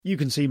You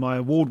can see my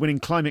award-winning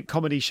climate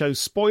comedy show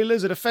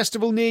Spoilers at a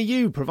festival near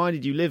you,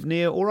 provided you live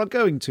near or are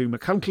going to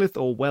Machynlleth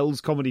or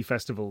Wells comedy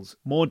festivals.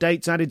 More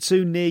dates added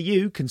soon near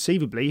you.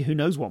 Conceivably, who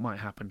knows what might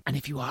happen. And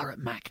if you are at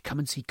Mac, come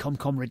and see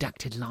ComCom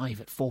Redacted live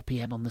at 4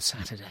 p.m. on the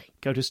Saturday.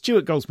 Go to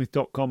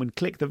stuartgoldsmith.com and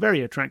click the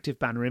very attractive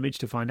banner image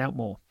to find out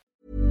more.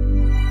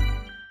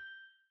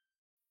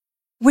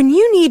 When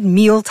you need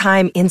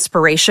mealtime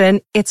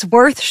inspiration, it's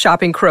worth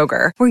shopping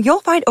Kroger, where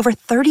you'll find over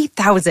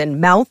 30,000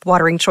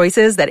 mouth-watering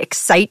choices that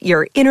excite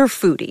your inner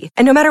foodie.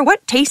 And no matter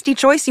what tasty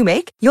choice you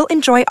make, you'll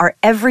enjoy our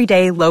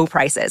everyday low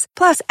prices,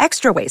 plus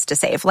extra ways to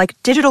save, like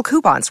digital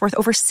coupons worth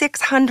over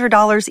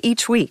 $600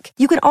 each week.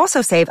 You can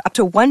also save up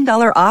to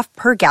 $1 off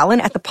per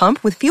gallon at the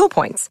pump with fuel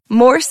points.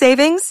 More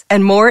savings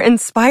and more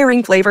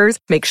inspiring flavors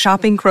make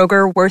shopping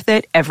Kroger worth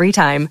it every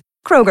time.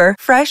 Kroger,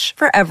 fresh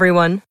for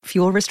everyone.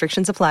 Fuel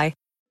restrictions apply.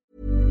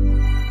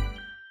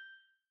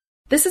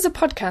 This is a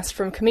podcast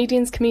from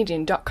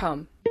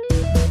comedianscomedian.com.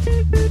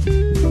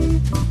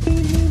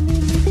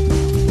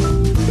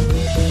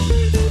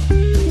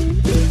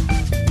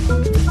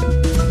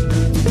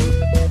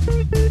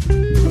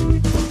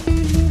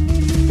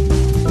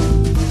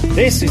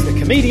 This is the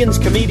Comedian's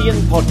Comedian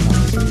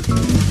podcast.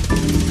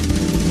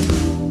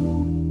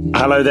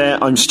 Hello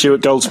there, I'm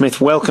Stuart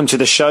Goldsmith. Welcome to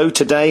the show.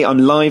 Today I'm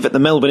live at the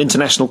Melbourne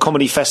International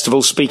Comedy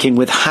Festival speaking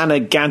with Hannah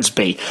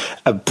Gadsby,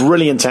 a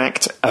brilliant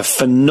act, a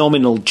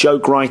phenomenal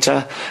joke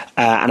writer,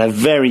 and a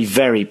very,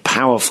 very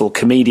powerful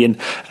comedian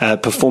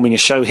performing a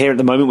show here at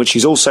the moment, which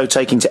she's also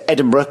taking to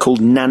Edinburgh called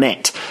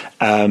Nanette.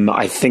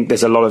 I think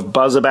there's a lot of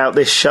buzz about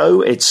this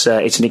show. It's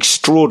an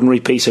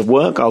extraordinary piece of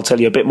work. I'll tell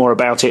you a bit more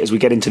about it as we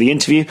get into the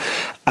interview.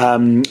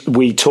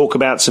 We talk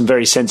about some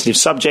very sensitive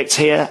subjects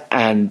here,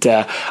 and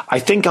I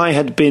think I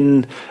had been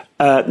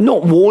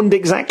not warned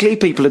exactly.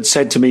 People had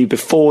said to me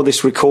before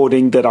this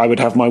recording that I would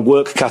have my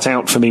work cut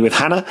out for me with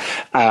Hannah.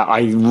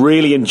 I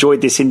really enjoyed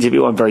this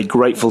interview. I'm very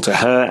grateful to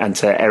her and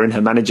to Erin,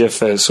 her manager,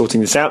 for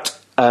sorting this out.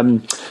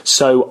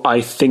 So I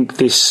think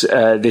this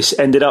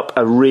ended up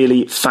a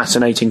really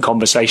fascinating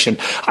conversation.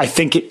 I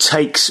think it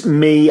takes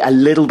me a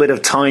little bit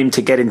of time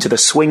to get into the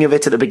swing of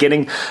it at the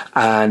beginning,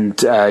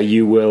 and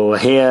you will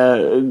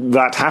hear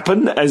that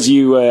happen as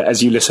you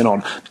listen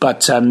on.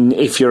 But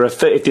if you're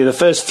the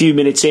first few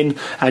minutes in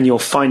and you're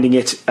finding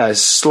it a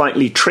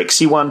slightly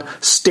tricksy one,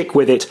 stick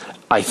with it.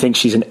 I think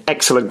she's an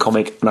excellent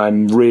comic, and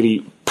I'm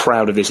really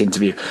proud of this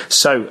interview.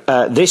 So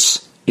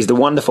this is the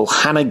wonderful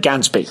Hannah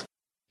Gadsby.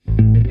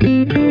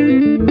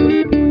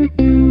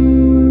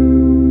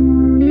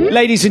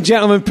 Ladies and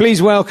gentlemen,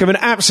 please welcome an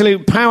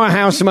absolute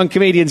powerhouse among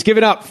comedians. Give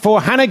it up for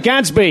Hannah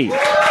Gadsby.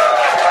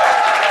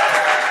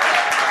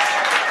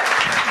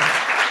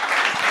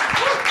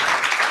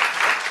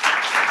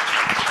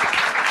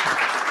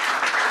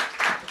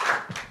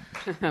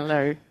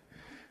 Hello.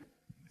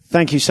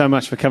 Thank you so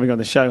much for coming on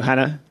the show,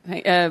 Hannah.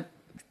 Hey,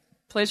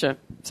 pleasure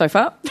so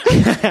far.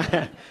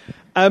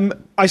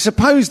 I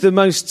suppose the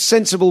most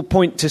sensible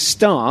point to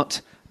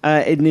start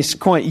in this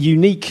quite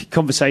unique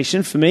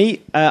conversation for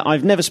me,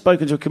 I've never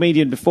spoken to a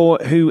comedian before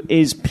who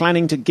is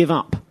planning to give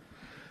up.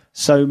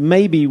 So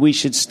maybe we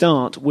should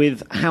start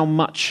with how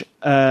much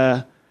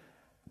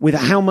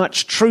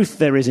truth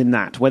there is in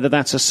that, whether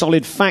that's a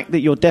solid fact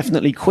that you're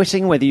definitely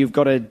quitting, whether you've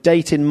got a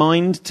date in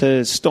mind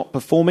to stop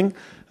performing,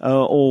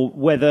 or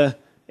whether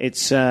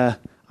it's... I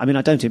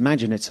don't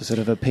imagine it's a sort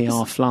of a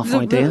PR fluff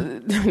idea.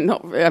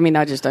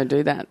 I just don't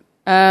do that.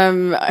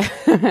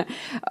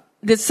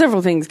 There's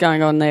several things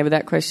going on there with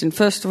that question.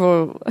 First of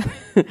all,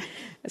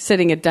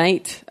 setting a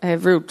date. I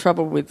have real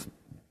trouble with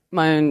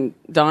my own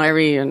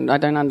diary, and I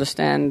don't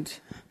understand.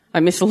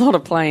 I miss a lot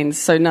of planes,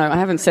 so no, I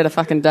haven't set a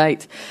fucking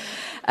date.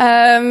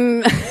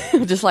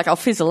 Just like I'll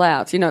fizzle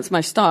out. It's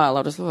my style.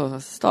 I'll just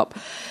stop.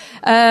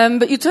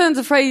 But your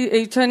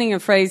turning a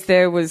phrase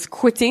there was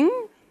quitting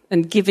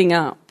and giving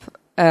up.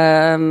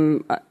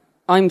 I'm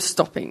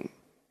stopping.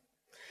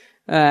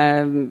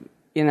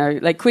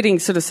 Quitting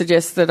sort of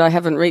suggests that I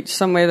haven't reached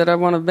somewhere that I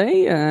want to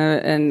be,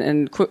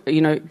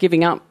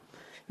 giving up.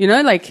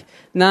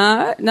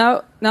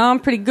 No, I'm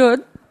pretty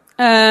good.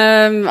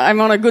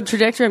 I'm on a good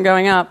trajectory. I'm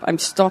going up. I'm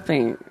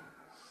stopping.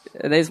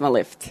 There's my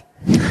lift.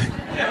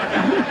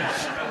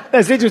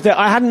 That's interesting.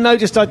 I hadn't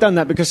noticed I'd done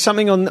that, because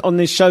something on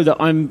this show that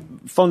I'm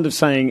fond of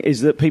saying is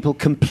that people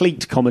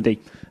complete comedy.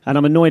 And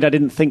I'm annoyed I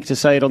didn't think to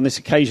say it on this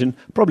occasion,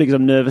 probably because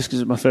I'm nervous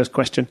because it's my first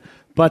question.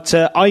 But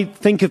I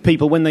think of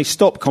people, when they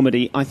stop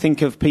comedy, I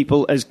think of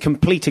people as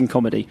completing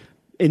comedy,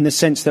 in the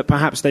sense that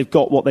perhaps they've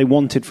got what they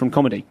wanted from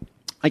comedy.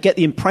 I get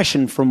the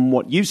impression from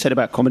what you said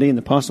about comedy in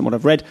the past and what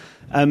I've read,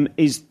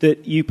 is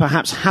that you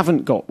perhaps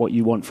haven't got what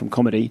you want from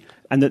comedy,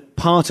 and that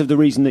part of the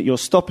reason that you're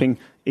stopping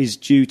is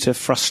due to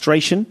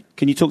frustration.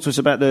 Can you talk to us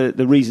about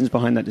the reasons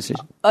behind that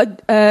decision?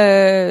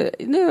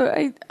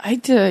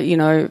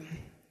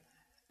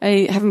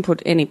 I haven't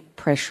put any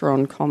pressure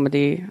on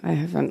comedy. I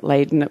haven't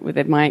laden it with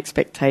my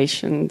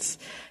expectations.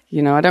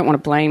 I don't want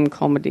to blame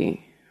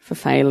comedy for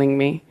failing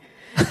me.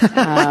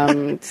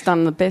 It's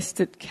done the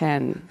best it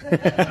can.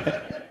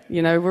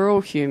 We're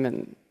all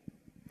human.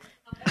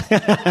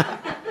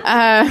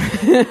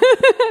 I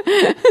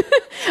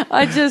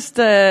just,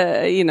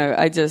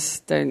 I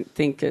just don't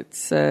think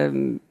it's...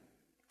 doesn't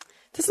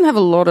have a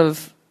lot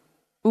of...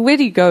 Where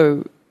do you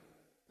go,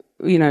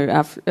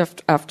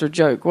 after a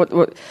joke? What?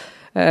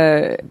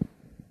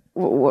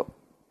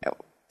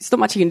 It's not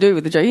much you can do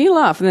with the joke. You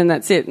laugh, and then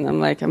that's it. And I'm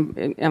like, I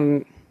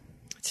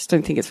just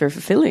don't think it's very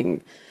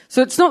fulfilling.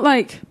 So it's not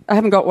like I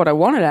haven't got what I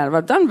wanted out of it.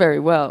 I've done very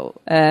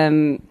well.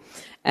 And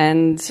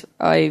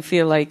I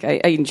feel like I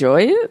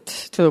enjoy it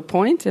to a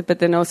point, but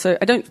then also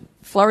I don't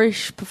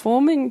flourish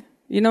performing.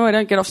 I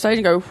don't get off stage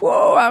and go,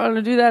 whoa, I want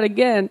to do that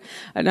again.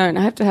 I don't.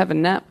 I have to have a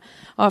nap.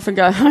 I often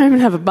go home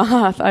and have a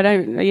bath. I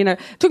don't, it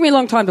took me a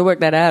long time to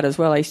work that out as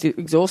well. I used to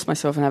exhaust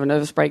myself and have a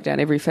nervous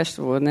breakdown every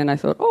festival. And then I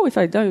thought, if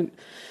I don't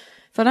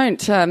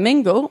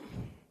mingle,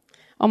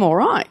 I'm all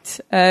right.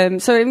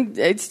 So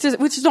it's just,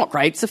 which is not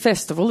great. It's a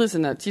festival,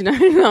 isn't it?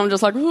 I'm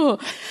just like, oh.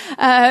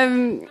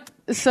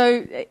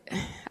 So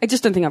I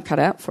just don't think I'm cut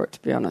out for it,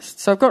 to be honest.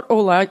 So I've got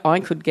all I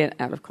could get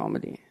out of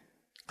comedy.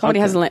 Comedy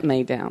hasn't let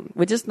me down.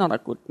 We're just not a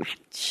good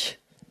match.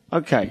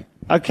 Okay.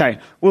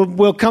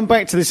 We'll come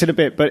back to this in a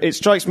bit, but it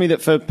strikes me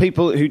that for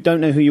people who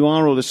don't know who you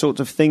are or the sort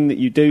of thing that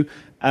you do,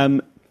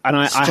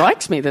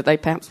 strikes me that they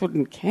perhaps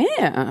wouldn't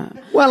care.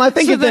 Well, I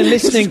think if they're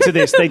listening to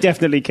this, they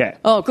definitely care.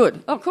 Oh,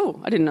 good. Oh,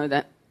 cool. I didn't know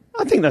that.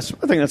 I think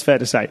that's fair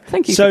to say.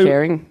 Thank you for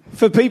caring.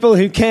 For people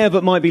who care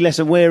but might be less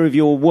aware of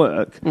your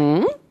work,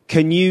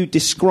 can you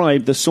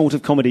describe the sort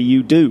of comedy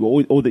you do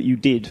or that you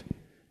did?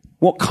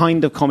 What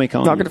kind of comic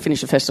are you? I've got to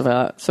finish the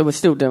festival, so we're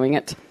still doing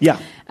it. Yeah.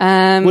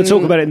 We'll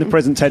talk about it in the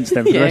present tense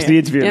then for the rest of the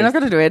interview. Yeah, and I've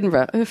got to do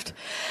Edinburgh. So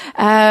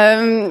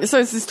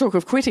it's this talk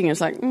of quitting.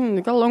 It's like,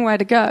 we've got a long way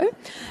to go.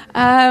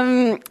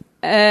 And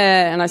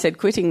I said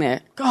quitting there.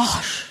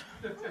 Gosh,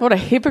 what a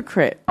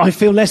hypocrite. I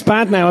feel less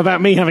bad now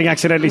about me having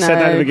accidentally said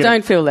that at the beginning.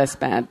 Don't feel less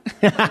bad.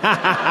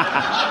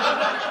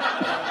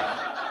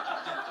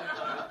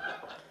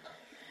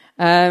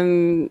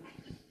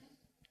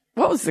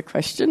 What was the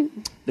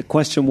question? The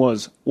question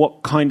was,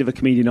 what kind of a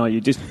comedian are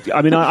you?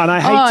 I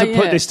hate to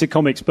put this to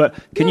comics, but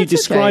can you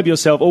describe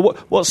yourself, or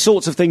what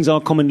sorts of things are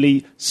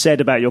commonly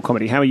said about your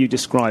comedy? How are you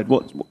described?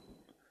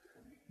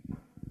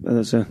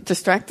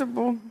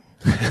 Distractible.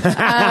 For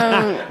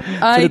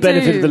the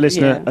benefit of the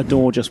listener, a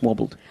door just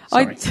wobbled.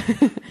 Sorry.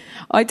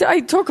 I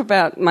talk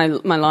about my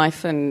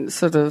life and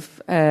sort of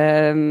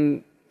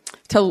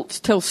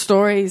tell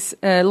stories.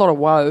 A lot of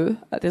woe.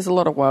 There's a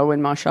lot of woe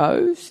in my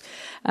shows.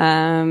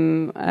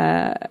 And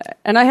I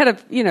had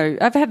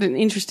I've had an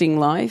interesting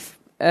life,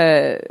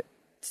 to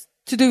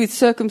do with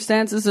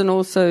circumstances and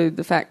also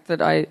the fact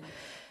that I,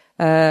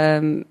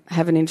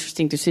 have an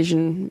interesting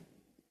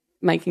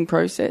decision-making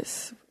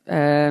process,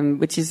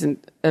 which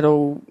isn't at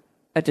all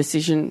a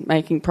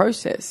decision-making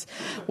process.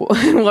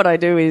 What I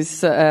do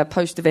is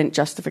post-event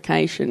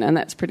justification, and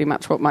that's pretty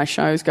much what my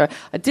shows go.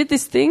 I did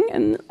this thing,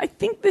 and I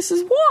think this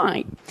is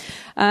why.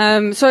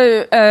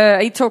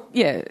 I talk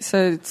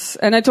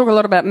a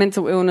lot about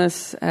mental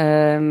illness,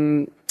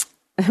 because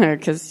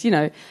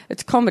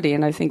it's comedy,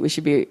 and I think we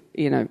should be,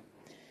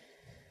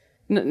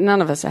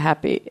 none of us are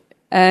happy,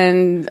 but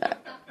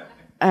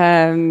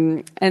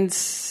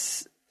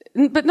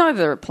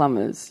neither are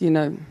plumbers.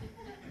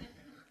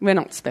 We're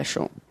not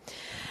special.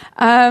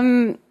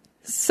 I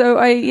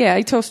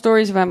tell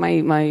stories about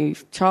my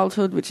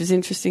childhood, which is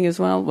interesting as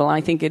well. Well,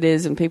 I think it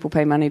is, and people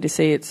pay money to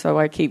see it, so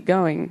I keep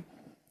going.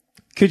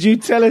 Could you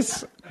tell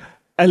us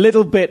a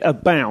little bit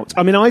about...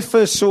 I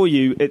first saw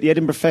you at the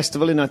Edinburgh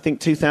Festival in, I think,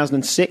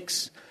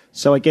 2006.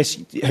 So I guess,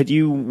 had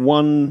you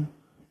won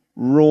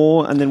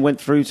Raw and then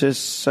went through to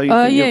So You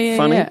Think You're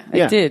Funny? Yeah,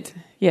 I did.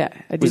 Yeah,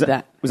 I did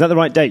that. Was that the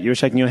right date? You were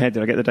shaking your head.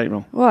 Did I get the date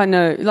wrong? Well,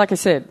 no, like I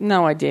said,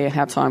 no idea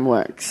how time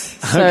works.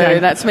 So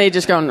that's me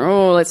just going,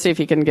 let's see if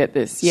you can get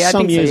this. Yeah,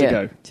 Some I think years so,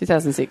 ago.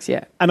 2006,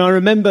 yeah. And I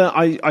remember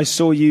I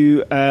saw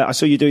you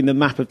doing the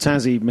Map of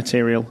Tassie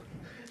material.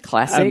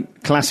 Classic.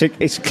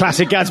 It's a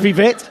classic Gadsby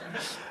bit.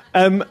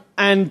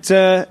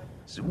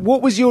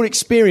 What was your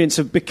experience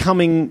of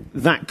becoming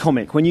that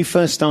comic when you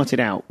first started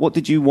out? What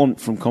did you want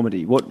from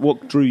comedy?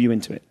 What drew you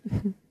into it?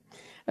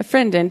 A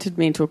friend entered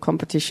me into a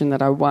competition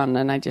that I won,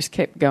 and I just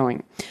kept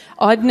going.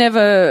 I'd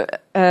never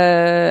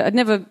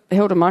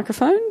held a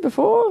microphone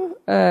before.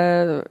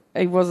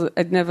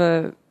 I'd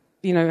never,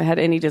 had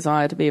any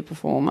desire to be a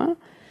performer.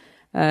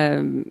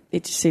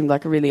 It just seemed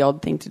like a really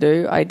odd thing to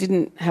do. I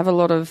didn't have a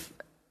lot of.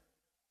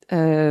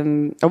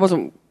 I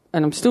wasn't,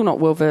 and I'm still not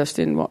well versed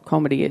in what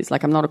comedy is.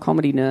 Like, I'm not a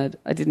comedy nerd.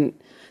 I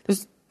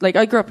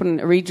grew up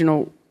in a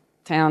regional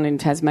town in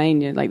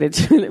Tasmania. Like,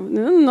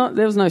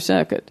 there was no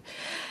circuit.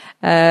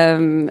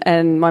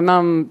 And my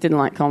mum didn't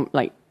like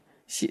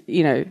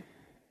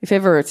if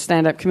ever a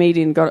stand-up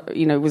comedian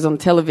was on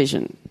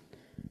television,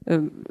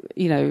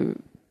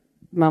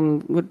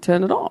 mum would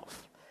turn it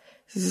off.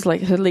 This is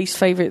like her least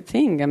favourite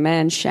thing, a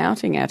man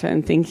shouting at her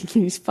and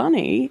thinking he's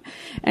funny.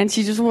 And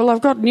she just,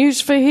 I've got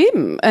news for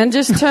him, and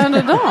just turn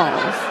it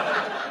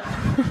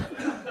off.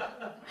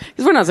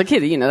 Because when I was a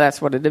kid,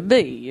 that's what it'd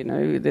be.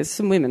 There's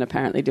some women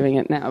apparently doing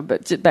it now,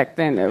 but back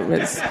then it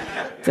was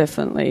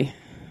definitely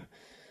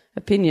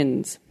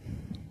opinions.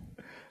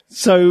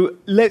 So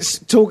let's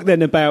talk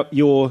then about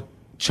your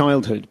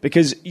childhood,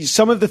 because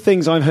some of the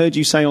things I've heard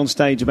you say on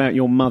stage about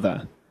your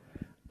mother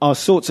are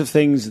sorts of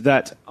things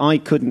that I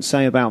couldn't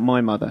say about my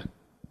mother.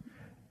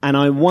 And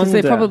I wonder...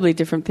 Because they're probably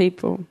different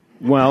people.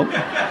 Well,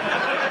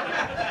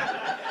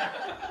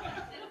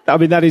 I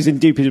mean, that is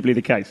indubitably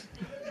the case.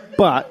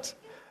 But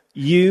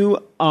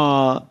you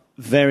are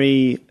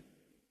very...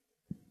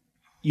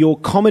 Your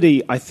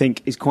comedy, I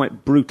think, is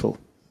quite brutal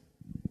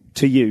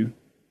to you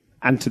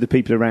and to the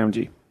people around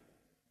you.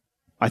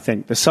 I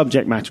think the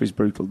subject matter is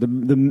brutal.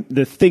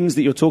 The things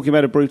that you're talking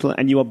about are brutal,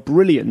 and you are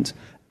brilliant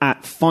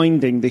at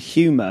finding the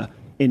humour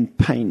in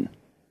pain.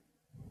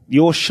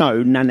 Your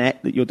show,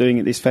 Nanette, that you're doing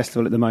at this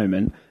festival at the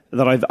moment,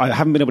 that I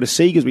haven't been able to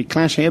see because we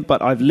clash here,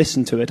 but I've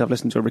listened to it. I've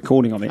listened to a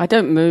recording of it. I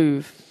don't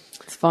move.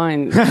 It's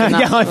fine. It's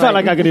Yeah, I felt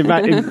like I could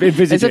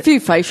envisage There's it. a few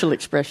facial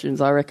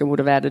expressions I reckon would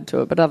have added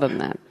to it, but other than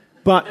that.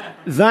 But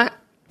that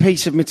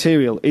piece of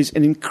material is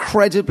an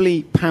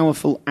incredibly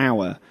powerful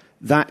hour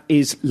that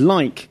is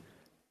like,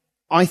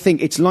 I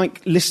think it's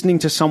like listening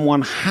to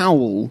someone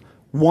howl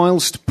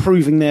whilst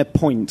proving their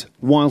point,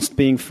 whilst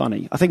being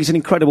funny. I think it's an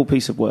incredible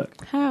piece of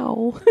work.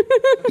 How?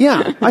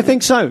 Yeah, I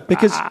think so.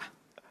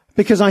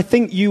 Because I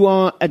think you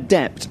are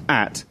adept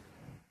at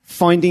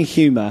finding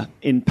humour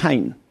in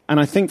pain. And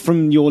I think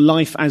from your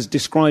life as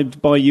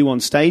described by you on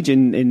stage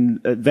in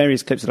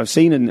various clips that I've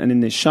seen and in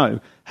this show,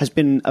 has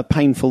been a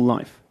painful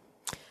life.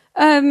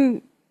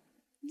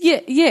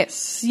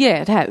 Yes,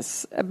 it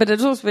has. But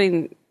it's also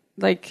been,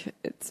 like,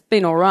 it's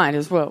been all right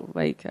as well.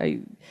 Like, I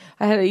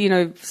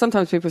had,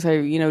 sometimes people say,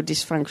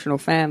 dysfunctional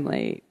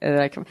family.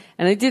 And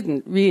I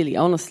didn't really,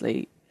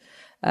 honestly.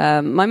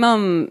 My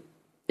mum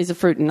is a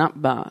fruit and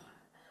nut bar.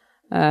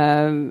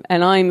 And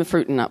I'm a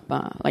fruit and nut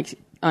bar.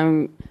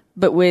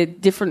 But we're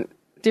different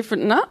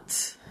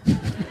nuts.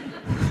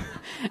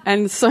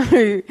 And so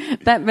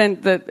that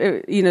meant that,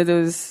 there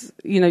was,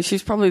 she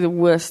was probably the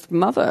worst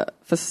mother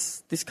for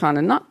this kind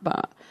of nut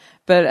bar.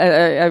 But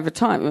over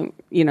time,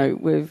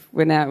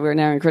 we're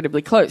now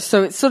incredibly close.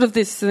 So it's sort of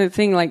this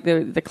thing like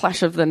the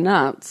clash of the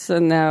nuts,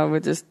 and now we're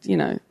just,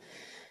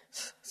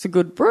 it's a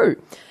good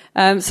brew.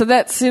 So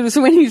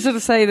when you sort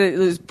of say that it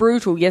was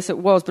brutal, yes, it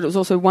was, but it was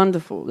also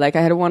wonderful. Like,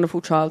 I had a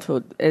wonderful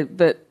childhood,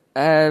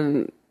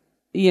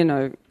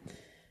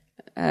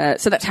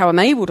 so that's how I'm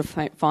able to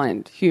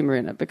find humour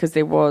in it, because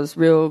there was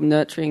real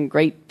nurturing,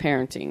 great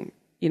parenting,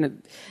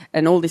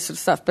 and all this sort of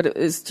stuff. But it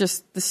was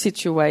just the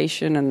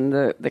situation and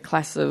the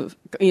clash of,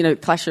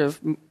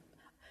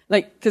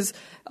 because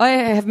I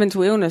have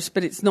mental illness,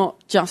 but it's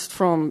not just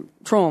from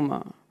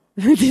trauma.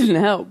 It didn't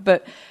help,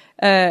 but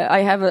I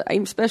have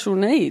I'm special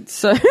needs.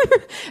 So,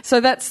 so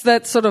that's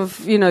sort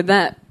of,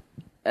 that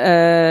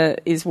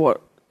is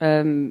what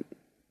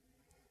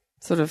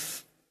sort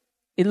of.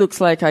 It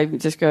looks like I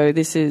just go,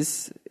 this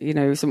is,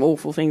 some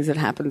awful things that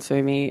happened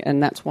to me,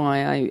 and that's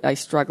why I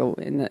struggle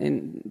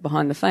in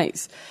behind the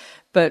face.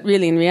 But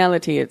really, in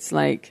reality, it's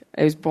like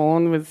I was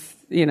born with,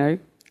 a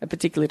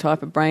particular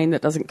type of brain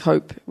that doesn't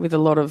cope with a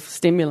lot of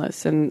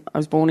stimulus, and I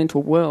was born into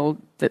a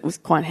world that was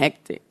quite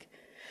hectic,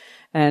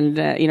 and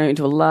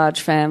into a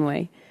large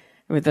family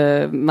with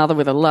a mother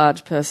with a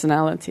large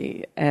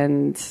personality,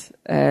 and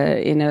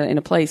in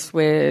a place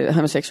where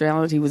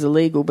homosexuality was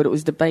illegal, but it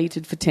was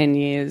debated for 10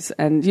 years,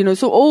 and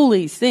so all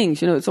these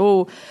things, it's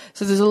all,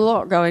 so there's a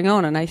lot going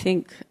on. And I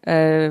think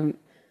when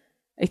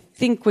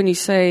you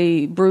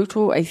say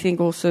brutal, I think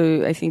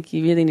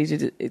you really need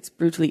to, it's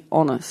brutally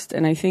honest,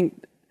 and I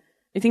think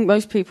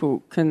most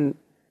people can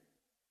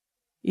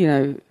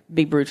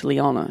be brutally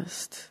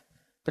honest,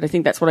 but I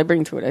think that's what I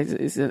bring to it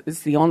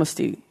is the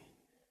honesty.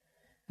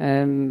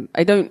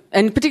 I don't,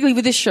 and particularly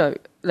with this show,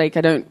 I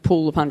don't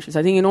pull the punches.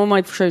 I think in all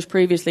my shows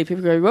previously,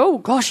 people go, "Oh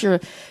gosh, you're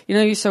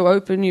so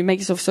open, you make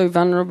yourself so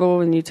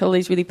vulnerable, and you tell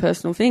these really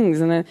personal things."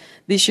 And then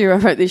this year I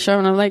wrote this show,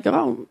 and I'm like,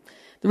 "Oh,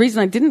 the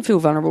reason I didn't feel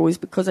vulnerable is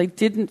because I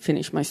didn't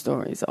finish my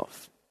stories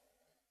off,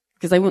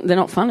 because they're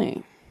not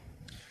funny."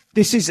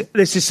 This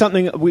is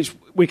something which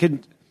we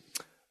can.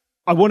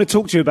 I want to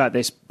talk to you about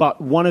this,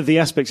 but one of the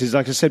aspects is,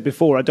 like I said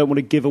before, I don't want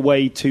to give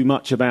away too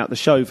much about the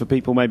show for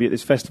people maybe at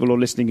this festival or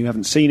listening who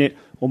haven't seen it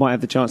or might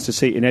have the chance to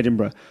see it in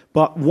Edinburgh.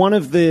 But one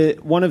of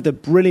the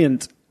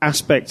brilliant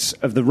aspects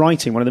of the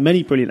writing, one of the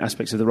many brilliant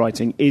aspects of the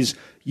writing, is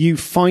you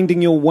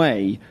finding your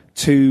way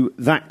to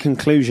that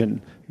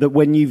conclusion that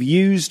when you've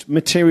used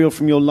material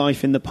from your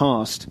life in the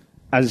past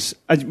as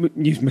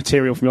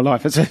material from your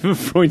life, that's a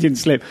Freudian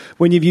slip,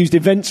 when you've used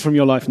events from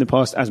your life in the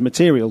past as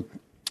material,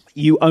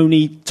 you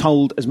only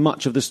told as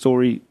much of the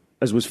story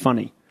as was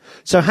funny.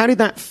 So how did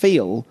that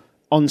feel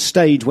on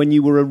stage when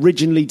you were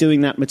originally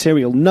doing that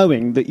material,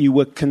 knowing that you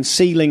were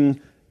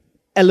concealing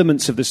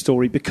elements of the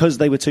story because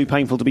they were too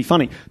painful to be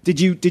funny?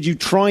 Did you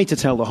try to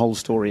tell the whole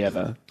story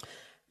ever?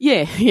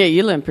 Yeah,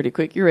 you learn pretty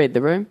quick. You read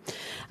the room.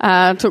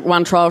 Took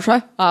one trial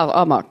show.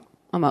 I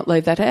might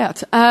leave that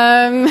out.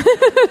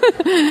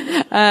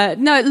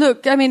 No,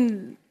 look, I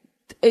mean,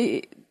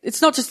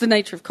 it's not just the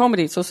nature of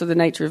comedy, it's also the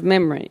nature of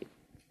memory.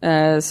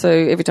 So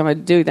every time I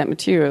do that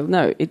material,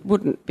 no, it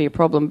wouldn't be a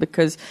problem,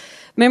 because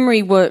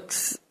memory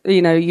works,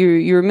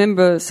 you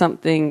remember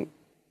something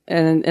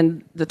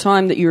and the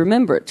time that you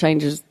remember it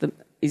changes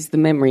is the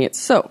memory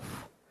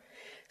itself.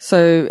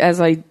 So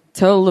as I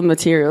tell the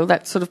material,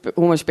 that sort of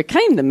almost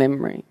became the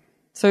memory.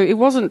 So it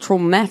wasn't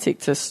traumatic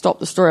to stop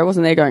the story. I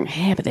wasn't there going,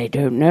 but they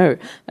don't know.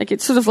 Like,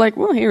 it's sort of like,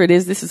 well, here it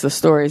is. This is the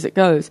story as it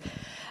goes.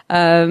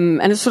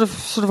 And it sort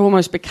of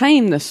almost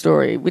became the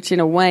story, which in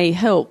a way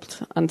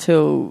helped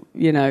until,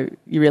 you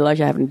realise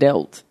you haven't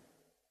dealt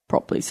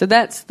properly. So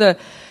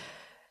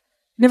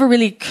never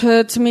really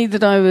occurred to me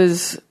that I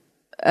was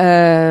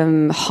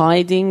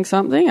hiding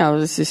something. I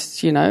was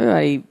just,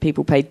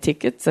 people paid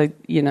tickets. I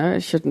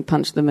shouldn't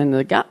punch them in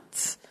the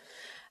guts.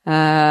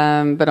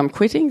 But I'm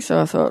quitting, so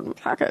I thought,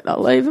 fuck it,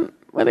 I'll leave them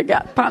with a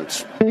gut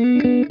punch.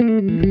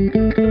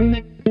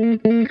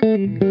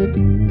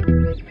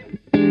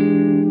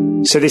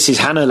 So this is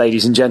Hannah,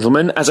 ladies and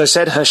gentlemen. As I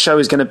said, her show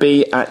is going to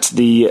be at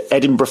the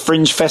Edinburgh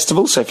Fringe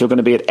Festival. So if you're going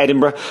to be at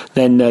Edinburgh,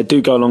 then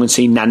do go along and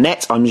see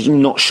Nanette. I'm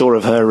not sure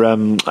of her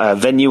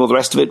venue or the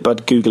rest of it,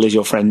 but Google is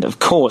your friend, of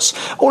course.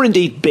 Or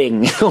indeed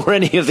Bing, or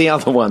any of the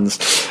other ones.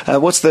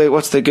 What's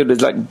the good?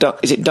 Is it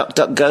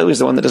DuckDuckGo? Is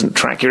the one that doesn't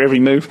track your every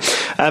move?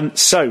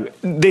 So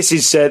this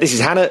is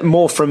Hannah.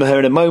 More from her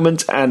in a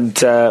moment, and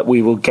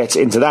we will get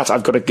into that.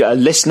 I've got a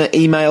listener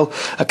email,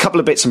 a couple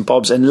of bits and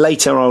bobs, and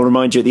later I'll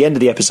remind you at the end of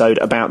the episode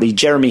about the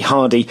Jeremy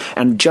Hardy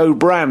and Joe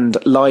Brand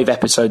live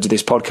episodes of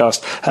this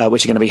podcast,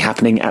 which are going to be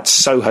happening at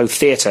Soho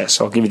Theatre.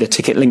 So I'll give you the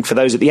ticket link for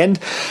those at the end.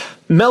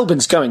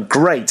 Melbourne's going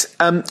great.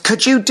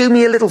 Could you do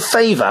me a little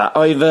favour?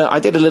 I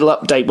did a little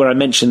update where I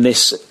mentioned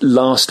this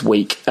last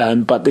week,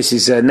 but this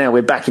is now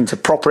we're back into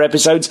proper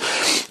episodes.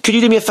 Could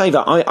you do me a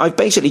favour? I've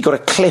basically got a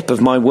clip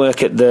of my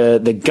work at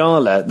the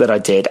gala that I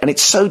did, and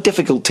it's so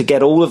difficult to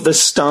get all of the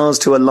stars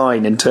to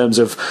align in terms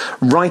of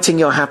writing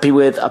you're happy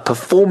with, a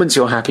performance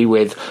you're happy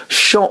with,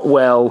 shot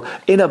well,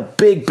 in a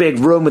big, big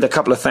room with a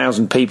couple of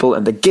thousand people,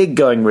 and the gig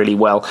going really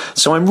well.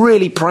 So I'm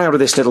really proud of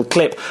this little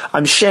clip.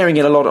 I'm sharing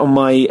it a lot on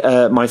my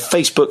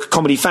Facebook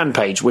comedy fan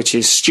page, which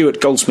is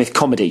Stuart Goldsmith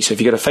Comedy. So if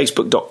you go to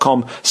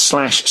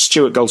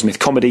facebook.com/Stuart Goldsmith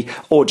Comedy,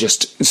 or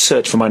just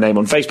search for my name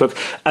on Facebook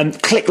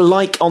and click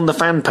like on the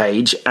fan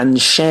page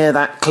and share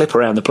that clip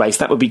around the place,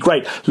 that would be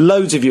great.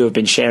 Loads of you have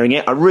been sharing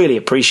it. I really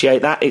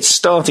appreciate that. It's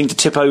starting to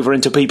tip over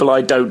into people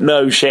I don't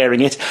know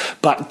sharing it,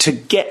 but to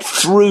get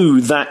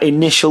through that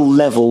initial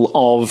level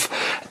of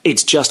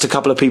it's just a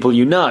couple of people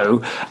you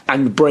know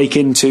and break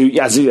into,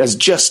 as it has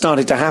just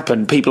started to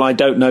happen, people I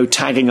don't know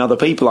tagging other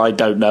people I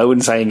don't know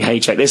and saying, hey,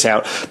 check this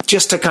out,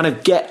 just to kind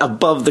of get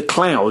above the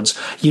clouds,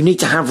 you need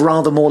to have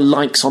rather more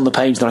likes on the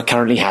page than I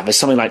currently have. There's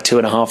something like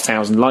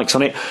 2,500 likes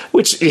on it,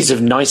 which is a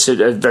nice,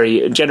 a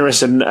very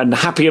generous and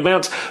happy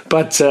amount,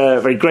 but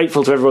very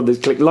grateful to everyone that's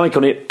clicked like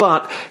on it.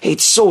 But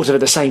it's sort of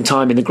at the same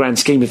time, in the grand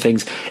scheme of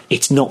things,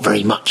 it's not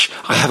very much.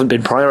 I haven't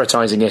been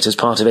prioritising it as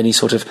part of any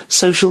sort of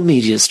social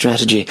media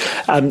strategy.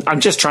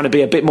 I'm just trying to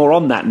be a bit more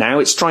on that now.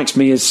 It strikes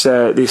me as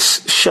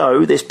this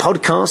show, this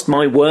podcast,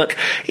 my work,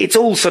 it's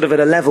all sort of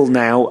at a level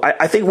now.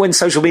 I think when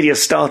social media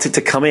started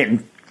to come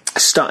in,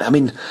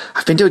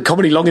 I've been doing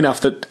comedy long enough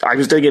that I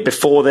was doing it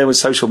before there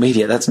was social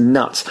media. That's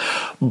nuts.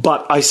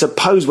 But I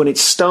suppose when it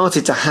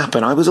started to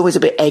happen, I was always a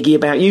bit eggy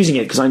about using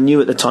it because I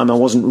knew at the time I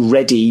wasn't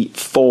ready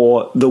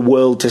for the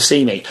world to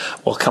see me.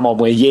 Well, come on,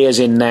 we're years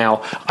in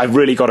now. I've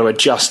really got to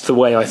adjust the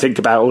way I think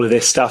about all of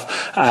this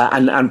stuff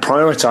and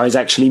prioritise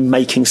actually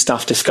making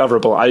stuff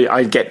discoverable.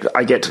 I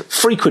get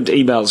frequent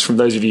emails from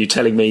those of you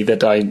telling me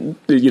that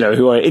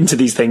who are into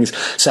these things,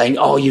 saying,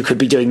 oh, you could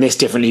be doing this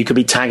differently, you could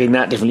be tagging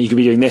that differently, you could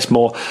be doing this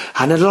more.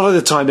 And a lot of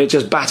the time it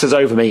just batters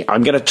over me.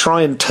 I'm going to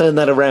try and turn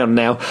that around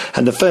now.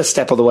 And the first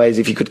step of the way is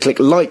if you could click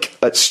like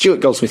at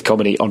Stuart Goldsmith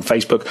Comedy on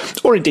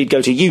Facebook, or indeed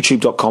go to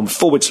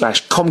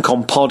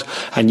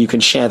youtube.com/ComComPod, and you can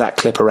share that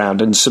clip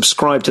around and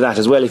subscribe to that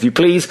as well, if you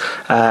please.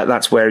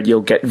 That's where you'll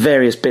get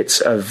various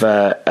bits of,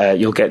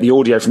 you'll get the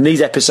audio from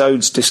these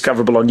episodes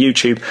discoverable on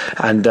YouTube,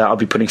 and I'll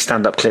be putting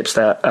stand-up clips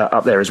there,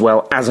 up there as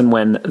well, as and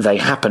when they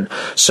happen.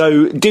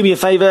 So do me a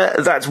favour.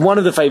 That's one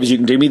of the favours you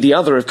can do me. The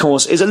other, of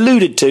course, is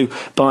alluded to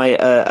by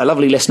a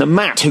lovely listener,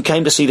 Matt, who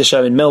came to see the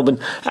show in Melbourne,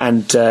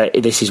 and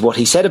this is what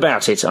he said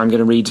about it. I'm going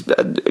to read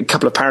a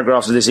couple of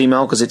paragraphs of this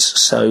email because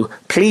it's so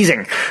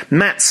pleasing.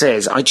 Matt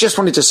says, I just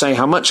wanted to say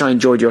how much I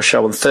enjoyed your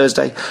show on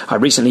Thursday. I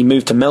recently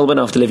moved to Melbourne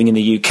after living in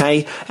the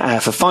UK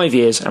for 5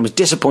 years and was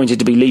disappointed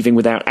to be leaving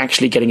without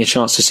actually getting a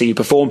chance to see you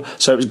perform,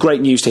 so it was great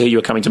news to hear you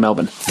were coming to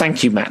Melbourne.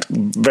 Thank you, Matt.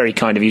 Very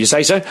kind of you to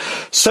say so.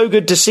 So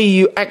good to see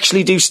you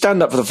actually do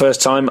stand-up for the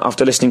first time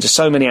after listening to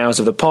so many hours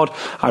of the pod.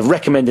 I've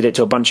recommended it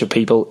to a bunch of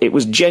people. It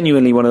was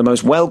genuinely one of the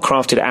most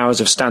well-crafted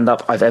hours of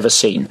stand-up I've ever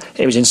seen.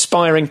 It was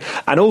inspiring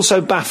and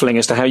also baffling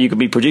as to how you could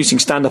be producing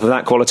stand-up of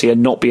that quality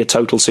and not be a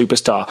total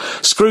superstar.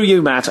 Screw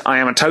you, Matt. I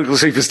am a total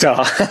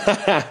superstar.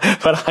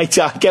 But I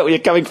get where you're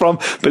coming from.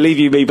 Believe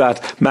you me,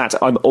 Matt,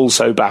 I'm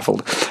also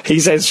baffled. He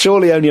says,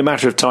 surely only a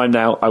matter of time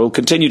now. I will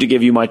continue to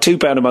give you my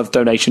 £2 a month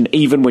donation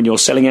even when you're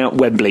selling out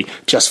Wembley,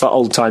 just for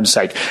old time's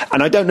sake.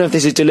 And I don't know if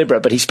this is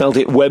deliberate, but he spelled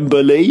it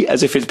Wembley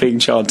as if it's being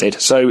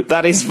chanted. So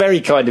that is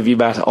very kind of you,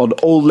 Matt, on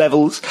all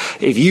levels.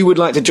 If you would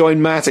like to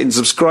join Matt in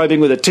subscribing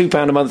with a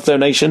 £2 a month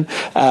donation,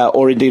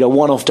 or indeed a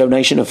one-off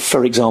donation of,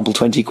 for example,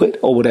 20 quid,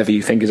 or whatever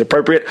you think is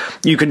appropriate,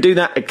 you can do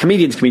that at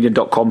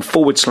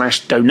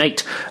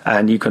comedianscomedian.com/donate,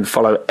 and you can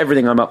follow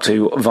everything I'm up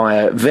to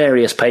via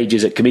various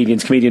pages at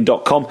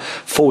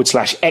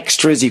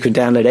comedianscomedian.com/extras. You can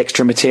download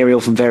extra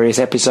material from various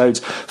episodes,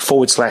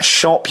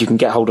 /shop. You can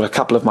get hold of a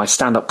couple of my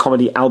stand-up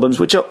comedy albums,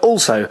 which are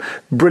also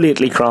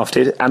brilliantly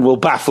crafted and will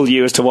baffle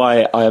you as to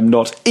why I am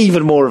not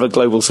even more of a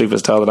global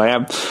superstar than I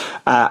am,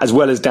 as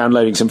well as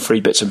downloading some free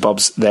bits and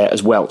bobs there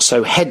as well.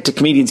 So head to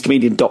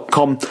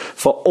comedianscomedian.com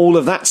for all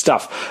of that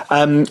stuff.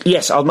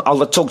 Yes,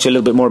 I'll talk to you a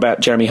little bit more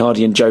about Jeremy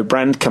Hardy and Joe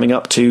Brand coming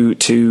up to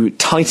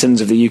titans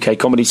of the UK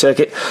comedy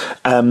circuit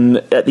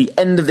at the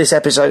end of this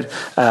episode.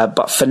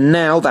 But for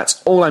now,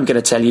 that's all I'm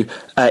going to tell you.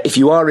 If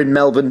you are in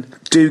Melbourne,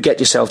 do get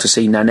yourself to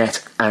see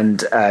Nanette,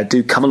 and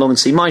do come along and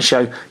see my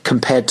show,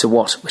 Compared to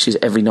What, which is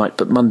every night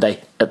but Monday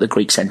at the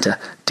Greek Centre.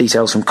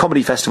 Details from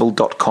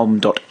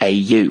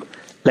comedyfestival.com.au.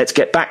 Let's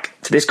get back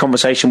to this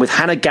conversation with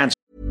Hannah Gadsby.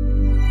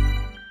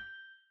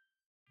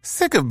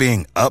 Sick of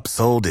being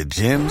upsold at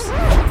gyms?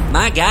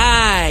 My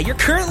guy, you're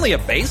currently a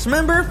base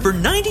member. For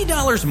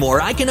 $90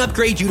 more, I can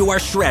upgrade you to our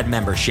Shred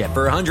membership.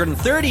 For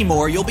 $130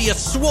 more, you'll be a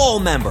Swole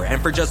member.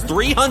 And for just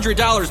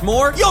 $300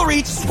 more, you'll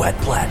reach Sweat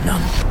Platinum.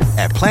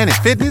 At Planet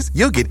Fitness,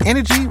 you'll get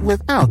energy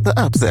without the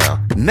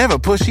upsell. Never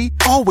pushy,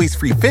 always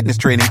free fitness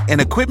training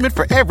and equipment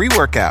for every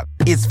workout.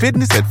 It's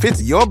fitness that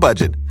fits your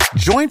budget.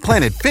 Join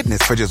Planet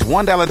Fitness for just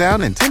 $1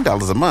 down and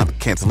 $10 a month.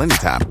 Cancel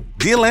anytime.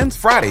 Deal ends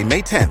Friday,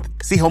 May 10th.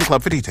 See Home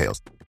Club for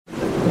details.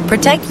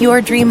 Protect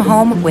your dream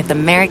home with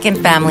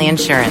American Family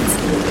Insurance.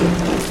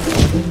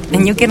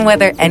 And you can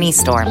weather any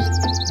storm.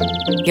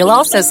 You'll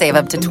also save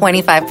up to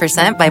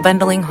 25% by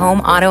bundling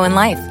home, auto, and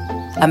life.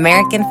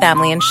 American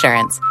Family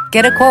Insurance.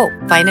 Get a quote.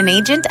 Find an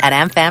agent at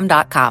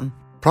amfam.com.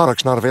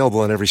 Products not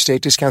available in every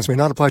state. Discounts may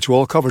not apply to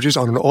all coverages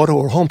on an auto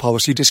or home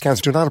policy.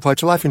 Discounts do not apply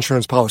to life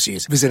insurance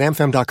policies. Visit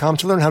amfam.com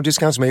to learn how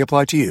discounts may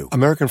apply to you.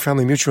 American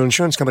Family Mutual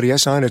Insurance Company,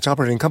 SI, and its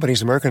operating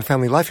companies, American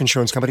Family Life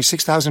Insurance Company,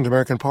 6000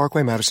 American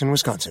Parkway, Madison,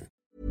 Wisconsin.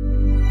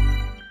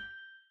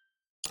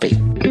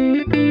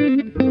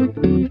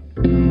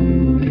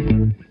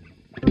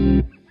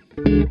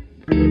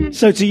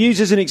 So to use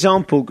as an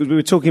example, because we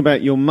were talking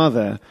about your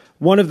mother,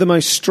 one of the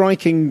most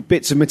striking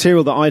bits of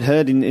material that I'd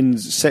heard in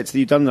sets that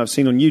you've done that I've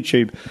seen on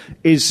YouTube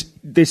is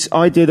this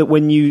idea that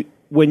when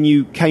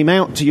you came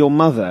out to your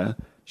mother,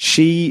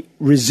 she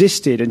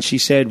resisted and she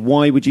said,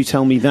 "Why would you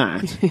tell me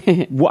that?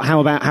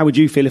 How would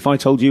you feel if I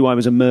told you I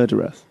was a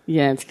murderer?"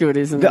 Yeah, it's good,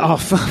 isn't it? Oh,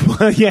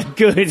 well, yeah,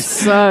 good.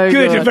 So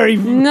good. A very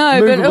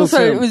but also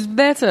film. It was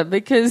better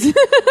because,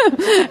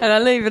 and I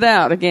leave it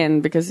out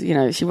again because,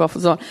 she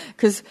waffles on,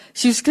 because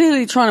she was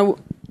clearly trying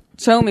to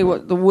tell me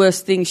what the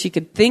worst thing she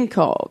could think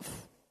of,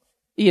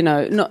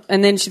 and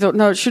then she thought,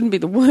 no, it shouldn't be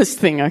the worst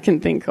thing I can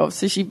think of.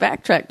 So she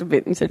backtracked a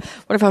bit and said,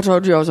 what if I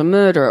told you I was a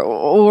murderer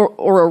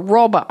or a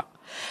robber?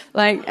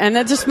 And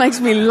that just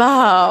makes me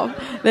laugh.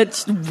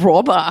 That's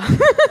robber.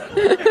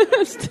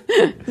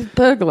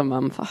 Burglar,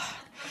 mum.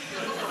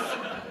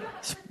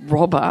 It's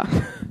robber.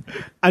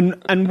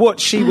 And what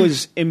she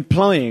was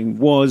implying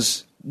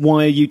was,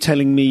 why are you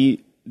telling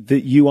me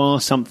that you are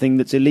something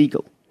that's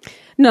illegal?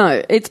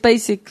 No, it's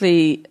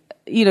basically,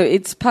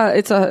 it's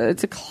a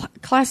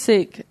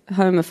classic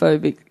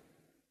homophobic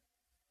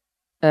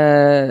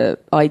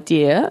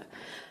idea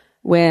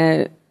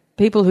where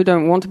people who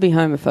don't want to be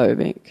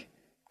homophobic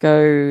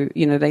go,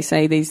 they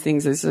say these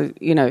things as,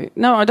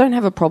 no, I don't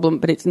have a problem,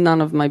 but it's none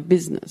of my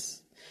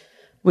business,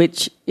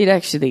 which it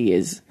actually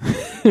is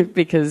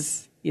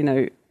because,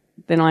 then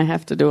I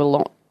have to do a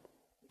lot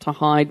to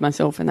hide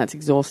myself, and that's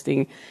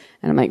exhausting,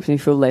 and it makes me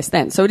feel less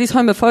than. So it is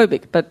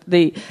homophobic, but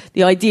the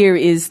idea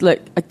is, look,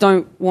 I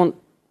don't want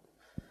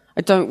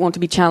to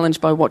be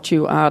challenged by what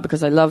you are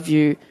because I love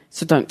you,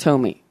 so don't tell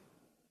me.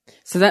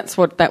 So that's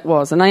what that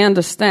was, and I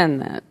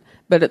understand that.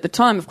 But at the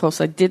time, of course,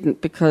 I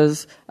didn't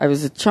because I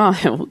was a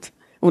child.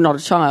 Well, not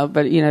a child,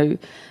 but,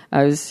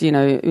 I was,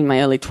 in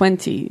my early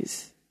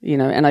 20s,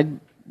 and I'd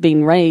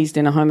been raised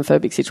in a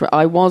homophobic situation.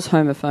 I was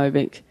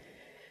homophobic.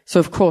 So,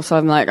 of course,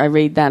 I'm like, I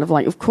read that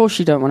of course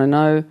you don't want to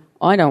know.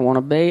 I don't want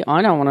to be.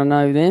 I don't want to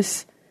know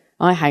this.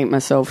 I hate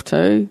myself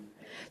too.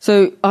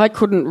 So I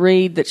couldn't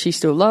read that she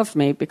still loved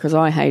me because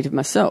I hated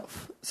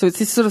myself. So it's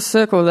this sort of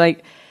circle, there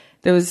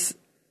was...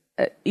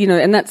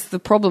 and that's the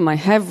problem I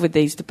have with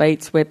these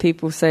debates where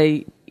people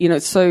say,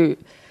 it's so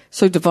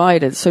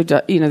divided.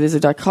 There's a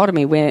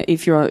dichotomy where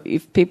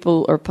if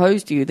people are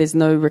opposed to you, there's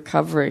no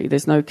recovery,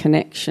 there's no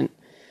connection.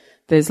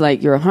 There's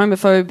you're a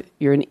homophobe,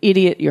 you're an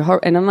idiot,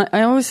 and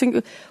I always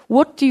think,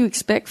 what do you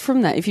expect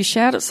from that? If you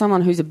shout at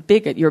someone who's a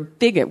bigot, you're a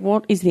bigot.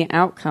 What is the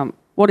outcome?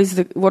 What is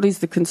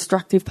the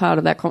constructive part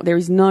of that? There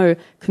is no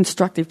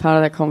constructive part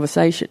of that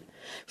conversation.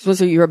 So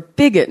you're a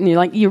bigot, and you're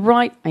like, you're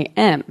right, I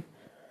am.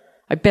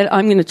 I bet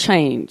I'm going to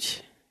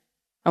change.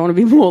 I want to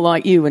be more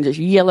like you and just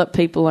yell at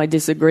people I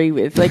disagree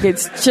with.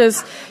 It's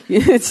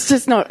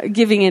just not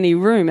giving any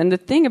room. And the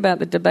thing about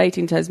the debate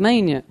in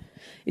Tasmania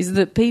is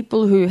that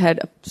people who had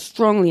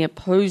strongly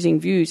opposing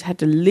views had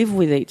to live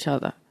with each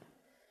other.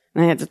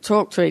 And they had to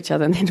talk to each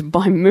other and then to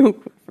buy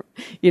milk.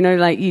 You know,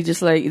 like you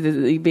just like,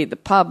 you'd be at the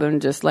pub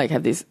and just like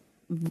have this,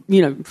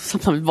 you know,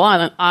 sometimes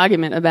violent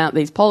argument about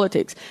these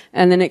politics.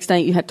 And the next day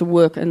you had to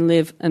work and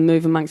live and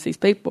move amongst these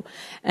people.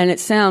 And it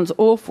sounds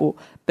awful,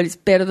 but it's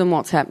better than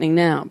what's happening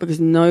now because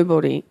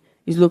nobody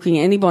is looking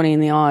anybody in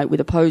the eye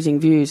with opposing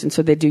views, and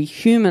so they're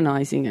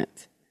dehumanising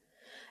it.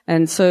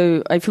 And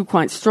so I feel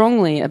quite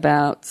strongly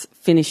about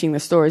finishing the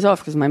stories off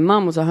because my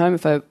mum was a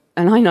homophobe,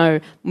 and I know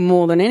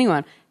more than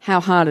anyone how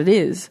hard it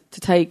is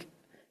to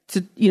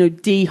you know,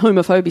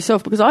 de-homophobe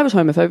yourself, because I was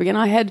homophobic and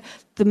I had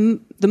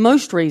the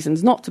most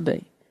reasons not to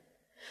be.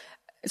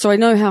 So I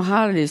know how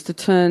hard it is to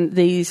turn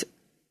these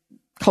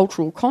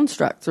cultural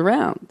constructs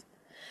around.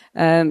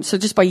 So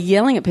just by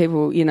yelling at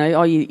people, you know,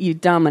 oh, you're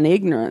dumb and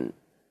ignorant,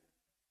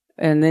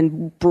 and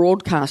then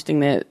broadcasting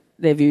their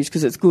views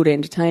because it's good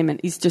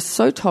entertainment is just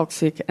so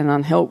toxic and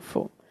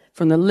unhelpful.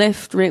 From the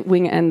left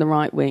wing and the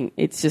right wing,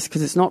 it's just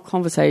because it's not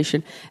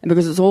conversation, and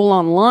because it's all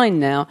online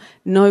now,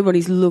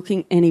 nobody's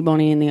looking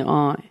anybody in the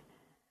eye.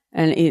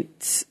 And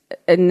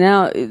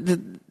now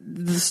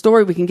the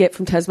story we can get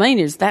from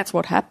Tasmania is that's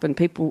what happened.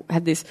 People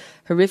had this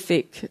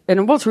horrific, and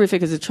it was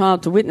horrific as a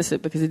child to witness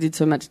it because it did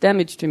so much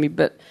damage to me,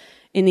 but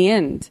in the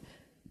end,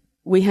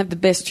 we have the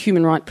best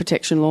human right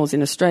protection laws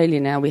in Australia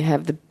now. We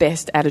have the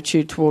best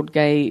attitude toward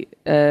gay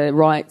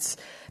rights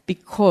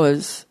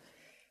because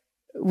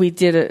we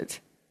did it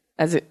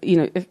as a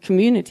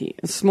community,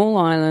 a small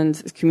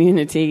island, a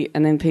community,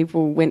 and then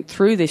people went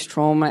through this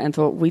trauma and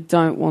thought, we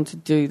don't want to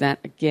do that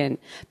again.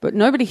 But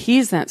nobody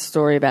hears that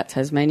story about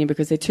Tasmania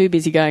because they're too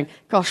busy going,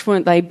 gosh,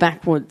 weren't they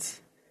backwards?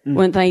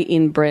 Weren't they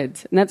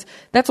inbred? And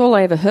that's all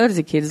I ever heard as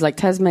a kid is like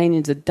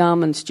Tasmanians are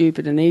dumb and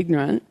stupid and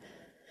ignorant.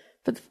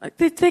 But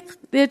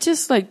they're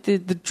just like the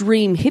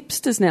dream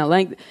hipsters now.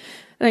 Like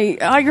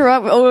I grew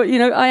up,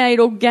 I ate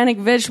organic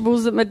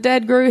vegetables that my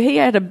dad grew. He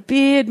had a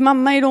beard.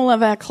 Mum made all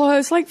of our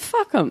clothes. Like,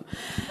 fuck them.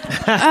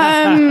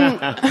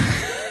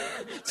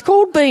 It's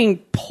called being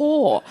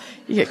poor,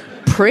 you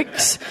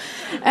pricks.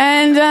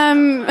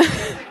 And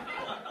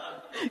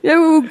we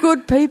were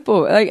good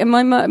people. Like, and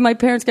my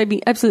parents gave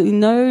me absolutely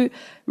no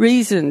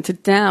reason to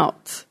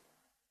doubt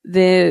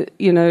their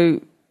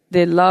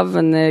love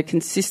and their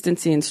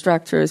consistency and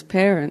structure as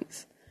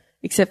parents,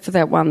 except for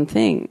that one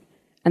thing.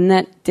 And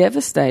that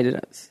devastated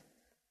us.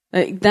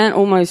 That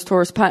almost tore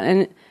us apart.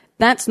 And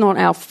that's not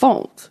our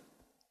fault.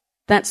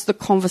 That's the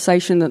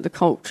conversation that the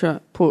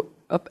culture put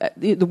up,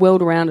 the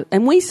world around it.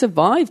 And we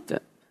survived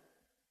it.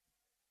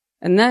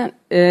 And that,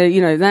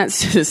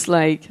 that's just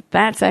like,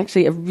 that's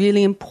actually a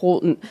really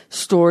important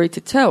story to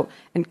tell.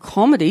 And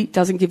comedy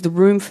doesn't give the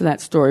room for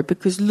that story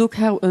because look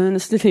how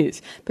earnest it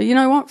is. But you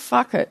know what?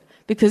 Fuck it.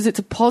 Because it's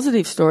a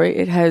positive story.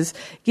 It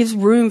gives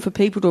room for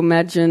people to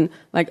imagine,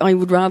 like, I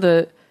would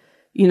rather,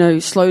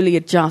 slowly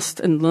adjust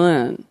and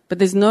learn. But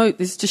there's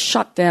just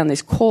shut down.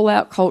 There's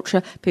call-out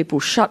culture. People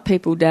shut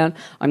people down.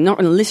 I'm not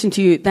going to listen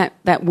to you.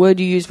 That word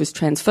you used was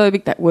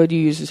transphobic. That word you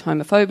used was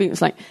homophobic.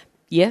 It's like,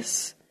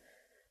 yes.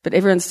 But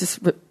everyone's just,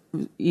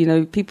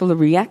 people are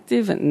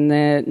reactive and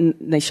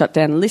they shut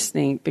down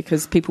listening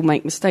because people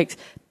make mistakes.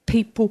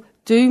 People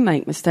do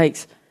make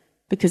mistakes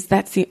because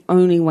that's the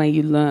only way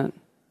you learn.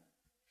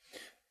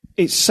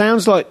 It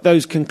sounds like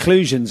those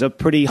conclusions are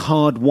pretty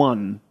hard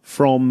won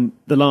from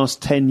the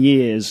last 10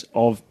 years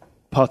of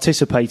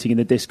participating in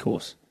the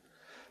discourse.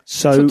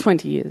 So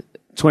 20 years.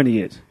 20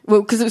 years.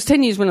 Well, because it was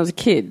 10 years when I was a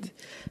kid.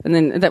 And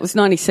then that was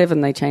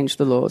 97, they changed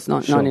the laws,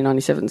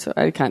 1997, so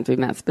I can't do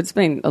maths, but it's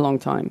been a long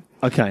time.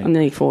 Okay. I'm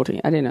nearly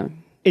 40, I don't know.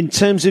 In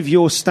terms of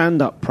your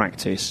stand-up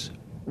practice,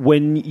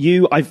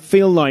 I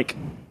feel like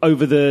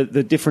over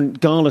the different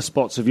gala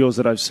spots of yours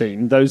that I've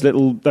seen, those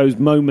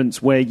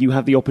moments where you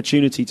have the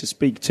opportunity to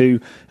speak to,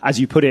 as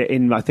you put it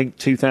in, I think,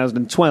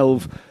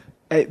 2012,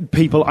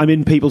 people, I'm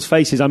in people's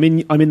faces. I'm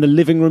in the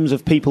living rooms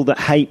of people that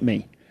hate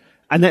me.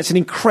 And that's an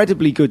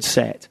incredibly good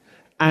set.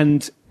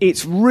 And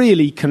it's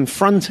really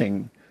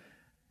confronting.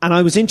 And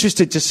I was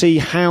interested to see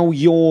how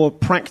your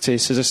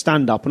practice as a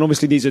stand-up, and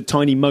obviously these are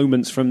tiny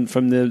moments from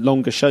the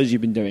longer shows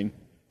you've been doing,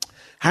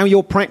 how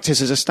your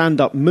practice as a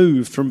stand-up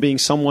moved from being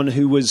someone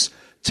who was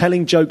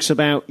telling jokes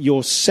about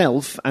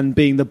yourself and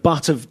being the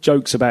butt of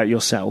jokes about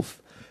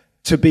yourself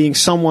to being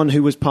someone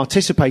who was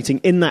participating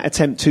in that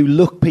attempt to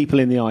look people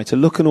in the eye, to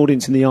look an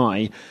audience in the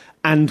eye,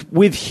 and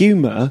with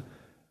humour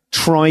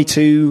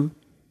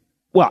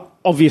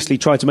obviously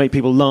try to make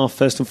people laugh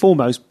first and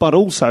foremost, but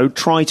also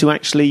try to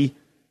actually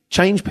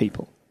change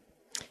people.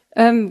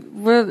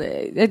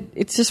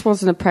 It just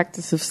wasn't a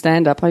practice of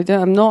stand-up.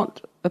 I'm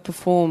not a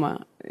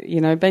performer.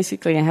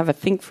 Basically I have a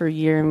think for a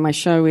year and my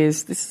show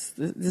is, this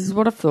is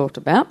what I've thought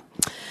about.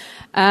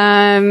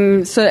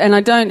 And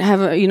I don't have,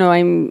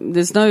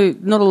 there's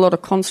not a lot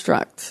of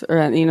construct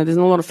around, there's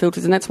not a lot of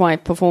filters, and that's why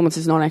performance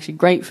is not actually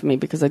great for me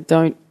because I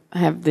don't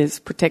have this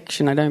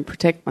protection. I don't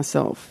protect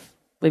myself.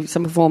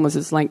 Some performers,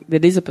 it's like,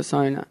 that is a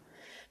persona.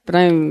 But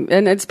and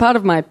it's part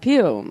of my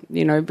appeal,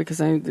 because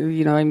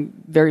I'm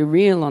very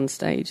real on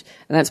stage.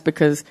 And that's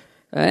because,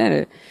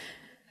 I'm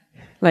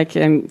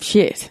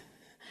shit.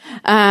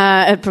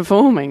 at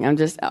performing. I'm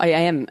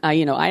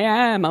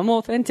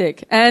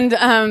authentic.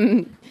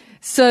 And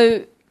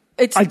so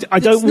it's I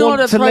don't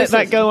want to let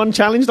that go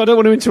unchallenged. I don't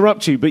want to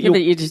interrupt you, but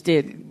but you just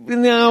did.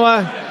 No,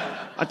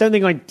 I don't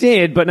think I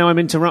did, but now I'm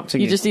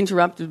interrupting you. You just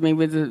interrupted me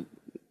with the...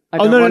 I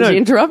don't want to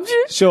interrupt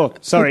you? Sure,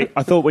 sorry.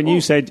 I thought when you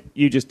said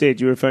you just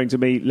did, you were referring to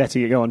me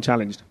letting it go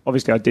unchallenged.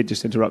 Obviously, I did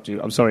just interrupt you.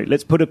 I'm sorry.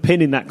 Let's put a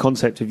pin in that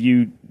concept of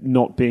you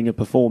not being a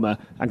performer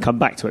and come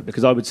back to it,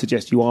 because I would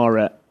suggest you are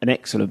an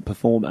excellent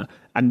performer,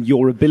 and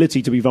your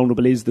ability to be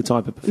vulnerable is the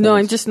type of performance. No,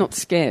 I'm just not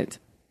scared.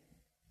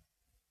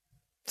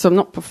 So I'm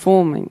not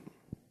performing.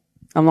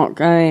 I'm not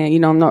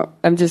going,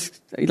 I'm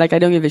just, like, I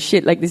don't give a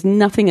shit. Like, there's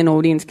nothing an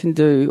audience can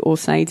do or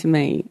say to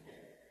me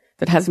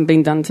that hasn't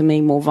been done to me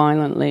more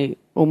violently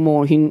or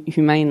more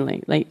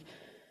humanely. Like,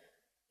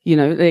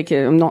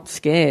 I'm not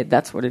scared.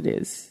 That's what it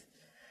is.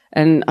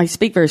 And I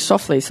speak very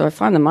softly, so I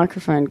find the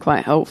microphone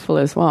quite helpful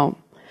as well.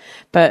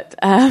 But,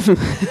 my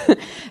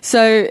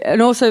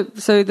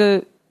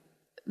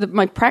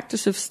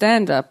practice of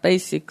stand-up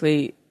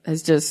basically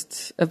has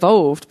just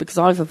evolved because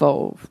I've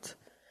evolved.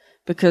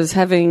 Because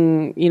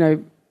having,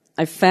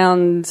 I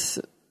found,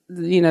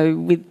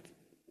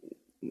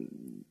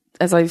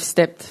 as I've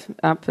stepped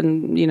up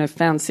and,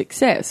 found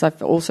success,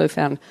 I've also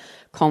found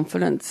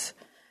confidence,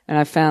 and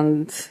I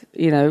found,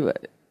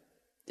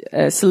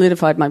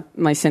 solidified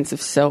my sense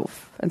of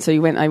self. And so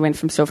I went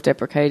from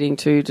self-deprecating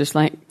to just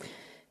like,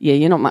 yeah,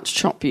 you're not much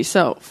chop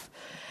yourself.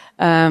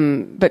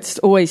 But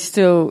always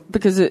still,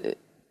 because,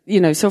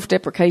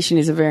 self-deprecation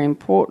is a very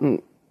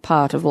important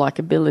part of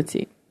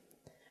likability.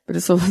 But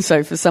it's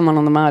also, for someone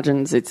on the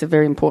margins, it's a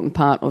very important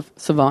part of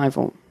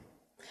survival.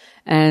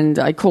 And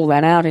I call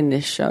that out in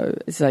this show.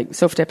 It's like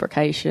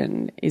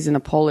self-deprecation is an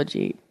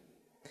apology.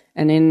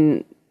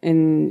 And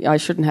I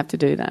shouldn't have to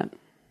do that.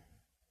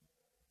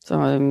 So,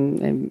 I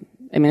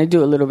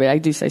do a little bit. I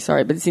do say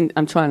sorry, but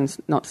I'm trying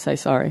not to say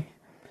sorry.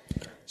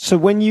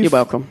 So You're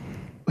welcome.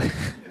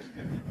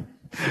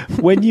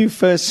 When you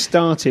first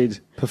started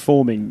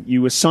performing,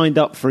 you were signed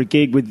up for a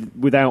gig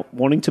without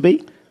wanting to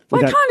be?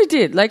 Well, I kind of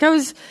did. Like, I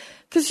was...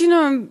 Because,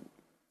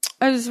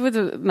 I was with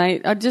a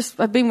mate. I'd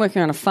been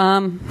working on a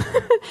farm.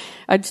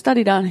 I'd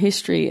studied art and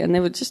history, and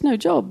there were just no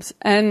jobs.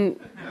 And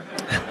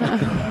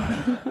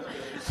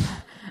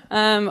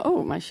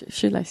my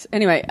shoelace.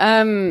 Anyway,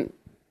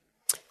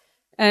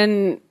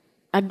 and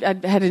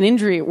I'd had an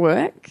injury at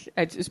work.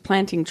 I was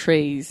planting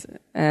trees,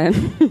 and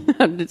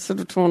I'd sort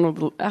of torn all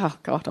the... Oh,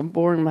 God, I'm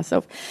boring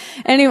myself.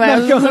 Anyway...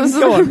 No,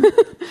 go on.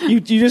 You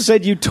just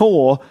said you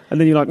tore, and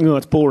then you're like, no,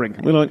 it's boring.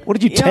 We're like, what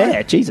did you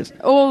tear? Jesus.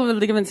 All the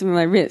ligaments in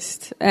my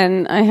wrist,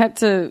 and I had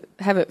to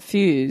have it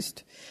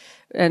fused,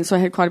 and so I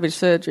had quite a bit of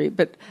surgery.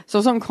 So I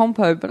was on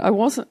compo, but I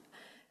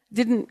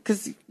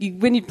because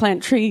when you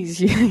plant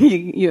trees,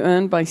 you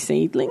earn by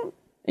seedling.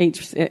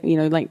 Each,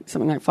 like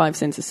something like 5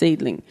 cents a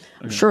seedling.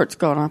 I'm sure it's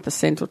gone up a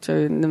cent or two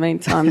in the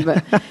meantime,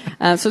 but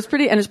so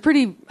it's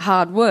pretty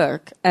hard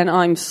work, and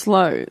I'm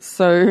slow,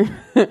 so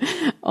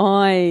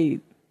I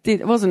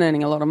wasn't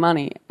earning a lot of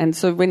money, and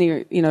so when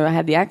I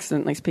had the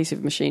accident, like this piece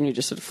of machinery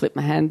just sort of flipped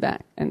my hand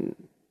back and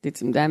did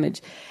some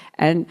damage,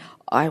 and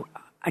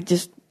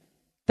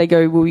they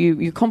go, well,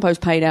 your compo's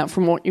paid out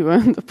from what you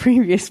earned the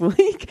previous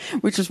week,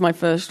 which was my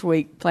first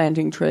week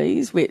planting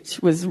trees, which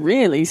was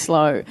really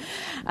slow.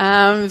 So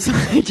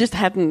I just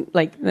hadn't,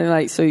 they're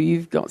like, so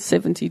you've got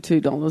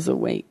 $72 a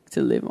week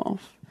to live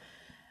off.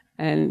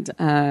 And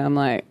I'm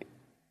like,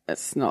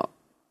 that's not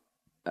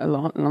a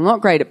lot. And I'm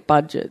not great at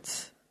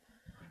budgets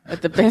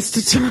at the best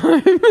of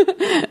time.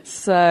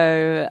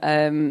 So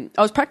I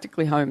was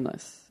practically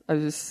homeless.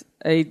 Because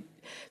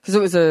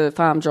it was a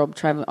farm job,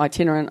 travel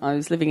itinerant. I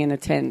was living in a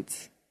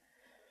tent,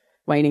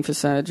 waiting for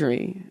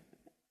surgery.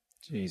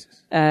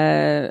 Jesus.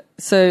 And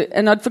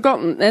I'd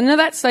forgotten. And at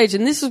that stage,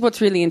 and this is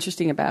what's really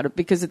interesting about it,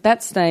 because at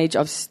that stage,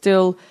 I was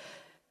still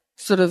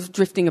sort of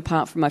drifting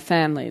apart from my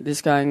family.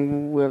 Just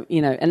going,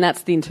 and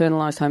that's the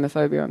internalized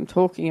homophobia I'm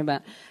talking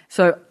about.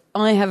 So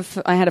I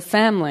had a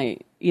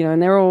family,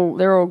 and they're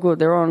all good.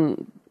 They're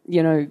on,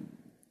 they're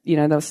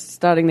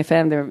starting their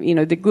family.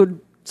 They're good,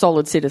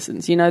 solid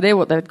citizens. They're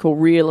what they'd call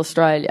real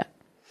Australia.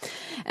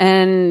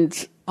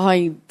 And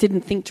I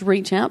didn't think to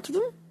reach out to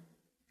them.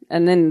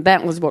 And then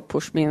that was what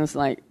pushed me. And it was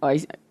like,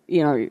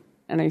 and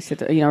I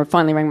said, I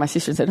finally rang my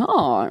sister and said,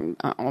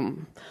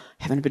 I'm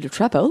having a bit of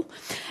trouble.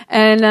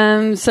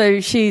 And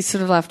so she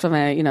sort of laughed on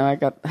me. I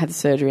had the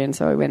surgery, and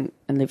so I went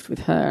and lived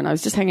with her. And I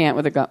was just hanging out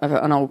with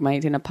an old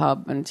mate in a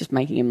pub and just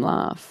making him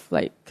laugh,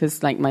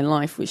 because my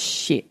life was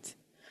shit.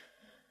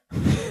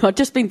 I'd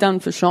just been done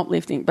for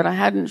shoplifting, but I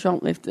hadn't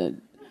shoplifted.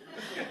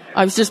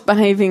 I was just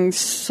behaving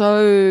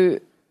so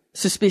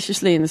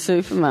suspiciously in the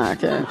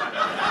supermarket.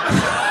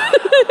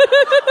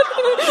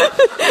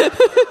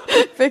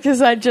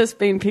 Because I'd just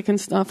been picking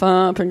stuff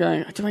up and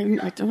going, I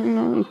don't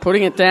know,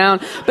 putting it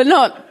down, but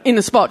not in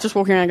the spot, just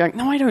walking around going,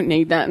 no, I don't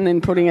need that, and then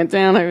putting it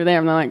down over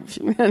there.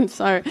 And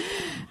so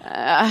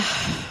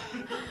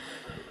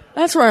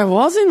that's where I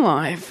was in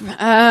life.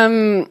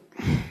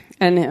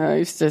 And I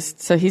was just,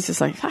 so he's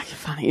just like, fuck, you're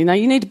funny. You know,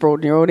 you need to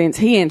broaden your audience.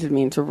 He entered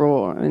me into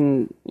Raw,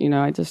 and, you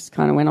know, I just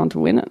kind of went on to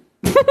win it.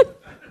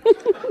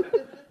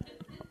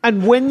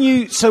 And when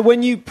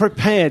you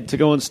prepared to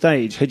go on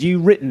stage, had you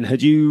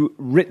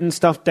written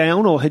stuff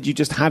down, or had you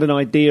just had an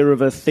idea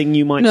of a thing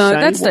you might say? No, at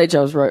that stage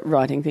I was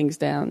writing things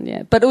down,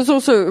 yeah. But it was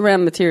also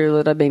around material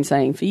that I'd been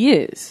saying for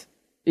years,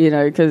 you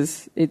know,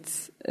 because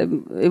it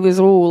was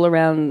all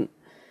around,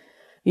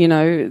 you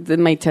know, the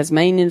Made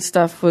Tasmanian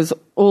stuff was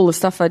all the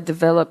stuff I'd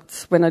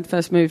developed when I'd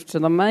first moved to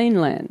the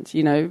mainland,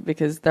 you know,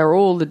 because they were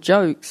all the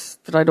jokes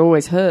that I'd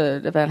always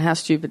heard about how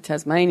stupid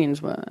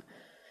Tasmanians were.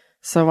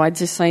 So I'd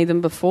just say them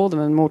before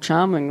them and more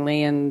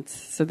charmingly, and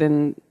so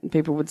then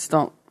people would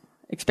stop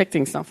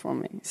expecting stuff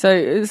from me. So,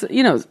 it was,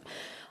 you know,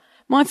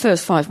 my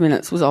first 5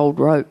 minutes was old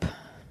rope.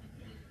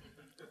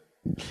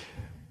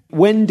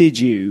 When did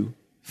you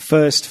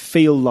first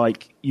feel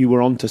like you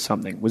were onto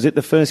something? Was it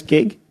the first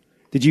gig?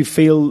 Did you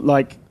feel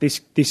like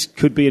this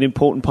could be an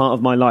important part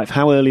of my life?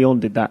 How early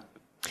on did that?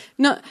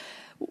 No,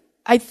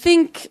 I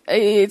think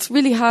it's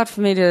really hard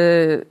for me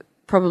to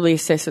probably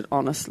assess it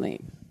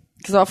honestly,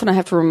 because often I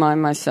have to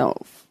remind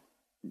myself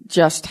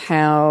just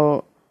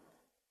how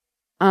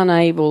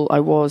unable I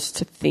was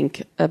to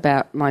think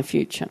about my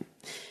future.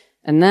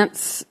 And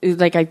that's,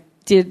 like, I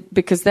did,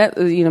 because that,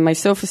 you know, my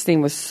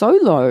self-esteem was so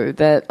low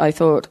that I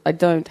thought I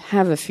don't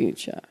have a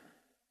future.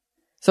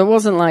 So it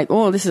wasn't like,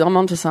 oh, I'm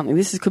onto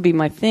something, could be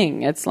my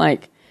thing. It's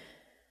like,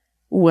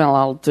 well,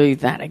 I'll do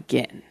that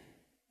again.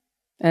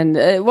 And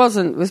it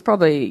was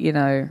probably, you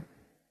know,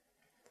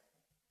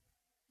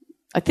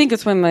 I think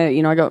it's when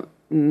I got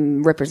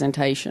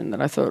representation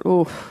that I thought,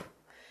 oh,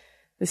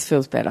 this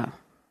feels better.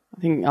 I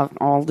think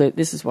I'll do,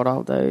 this is what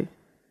I'll do.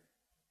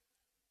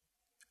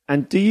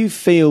 And do you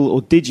feel,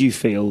 or did you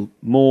feel,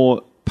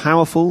 more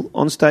powerful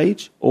on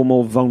stage or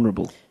more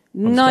vulnerable?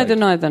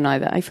 Neither.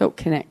 I felt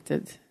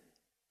connected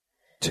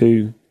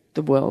to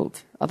the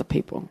world, other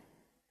people.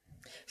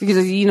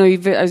 Because, you know,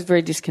 I was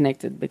very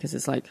disconnected, because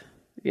it's like,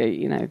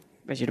 you know,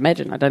 as you'd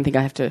imagine, I don't think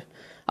I have to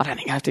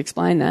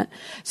explain that.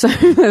 So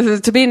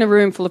to be in a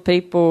room full of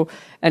people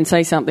and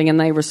say something and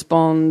they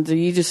respond,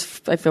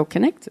 I felt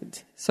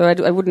connected. So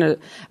I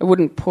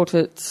wouldn't put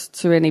it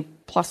to any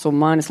plus or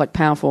minus, like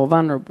powerful or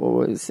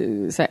vulnerable. It's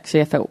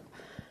actually, I felt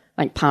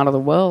like part of the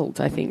world,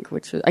 I think,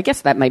 which I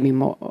guess that made me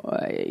more,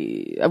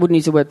 I wouldn't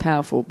use the word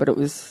powerful, but it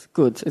was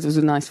good. It was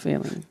a nice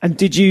feeling. And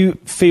did you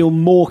feel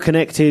more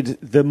connected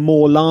the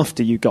more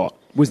laughter you got?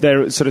 Was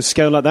there a sort of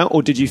scale like that,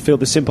 or did you feel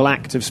the simple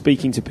act of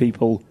speaking to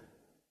people?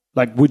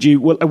 Like,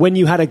 when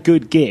you had a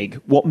good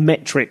gig, what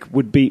metric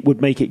would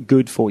make it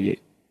good for you?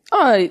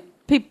 Oh,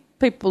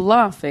 people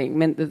laughing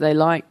meant that they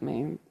liked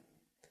me.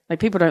 Like,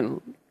 people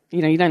don't,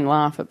 you know, you don't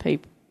laugh at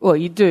people. Well,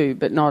 you do,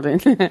 but not in,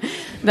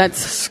 that's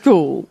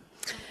school.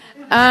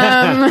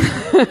 But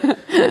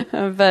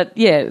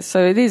yeah,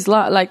 so it is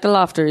like the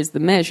laughter is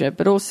the measure,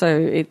 but also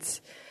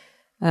it's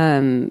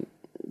the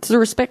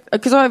respect,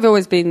 because I've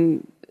always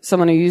been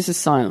someone who uses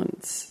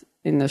silence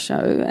in the show,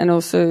 and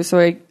also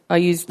so I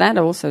use that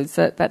also.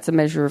 So that's a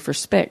measure of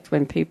respect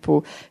when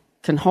people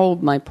can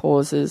hold my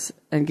pauses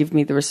and give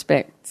me the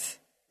respect,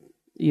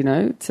 you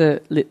know,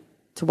 to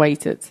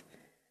wait it.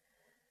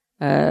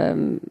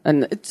 And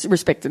it's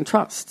respect and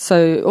trust.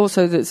 So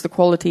also it's the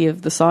quality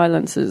of the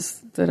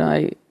silences that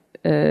I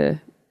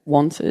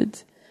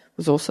wanted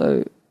was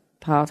also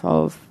part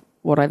of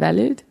what I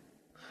valued.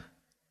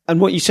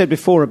 And what you said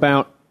before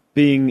about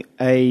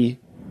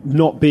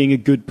not being a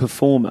good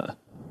performer,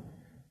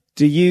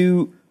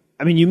 you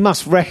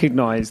must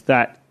recognise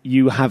that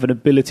you have an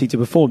ability to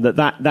perform.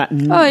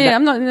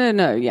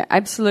 Yeah,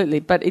 absolutely.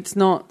 But it's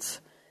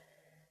not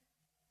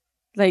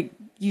like,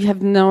 you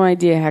have no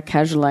idea how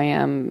casual I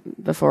am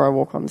before I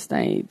walk on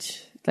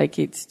stage. Like,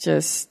 it's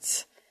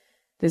just,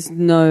 there's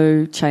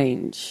no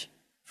change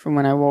from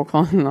when I walk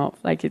on and off.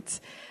 Like, it's,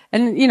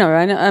 and, you know,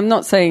 I'm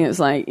not saying it's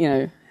like, you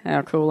know,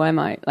 how cool am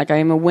I? Like, I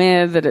am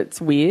aware that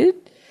it's weird.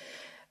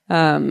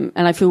 And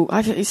I feel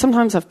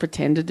sometimes I've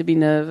pretended to be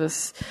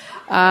nervous.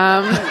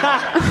 Talk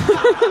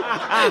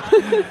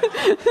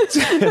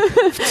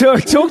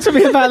to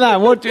me about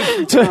that. What?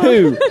 To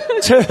who?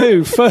 To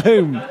who? For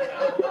whom?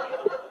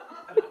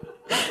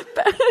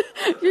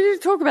 You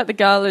talk about the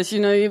galas, you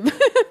know,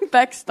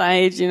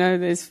 backstage, you know,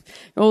 there's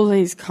all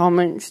these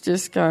comics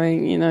just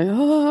going, you know,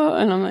 oh,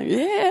 and I'm like,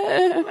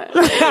 yeah.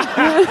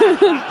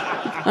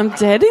 I'm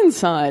dead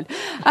inside.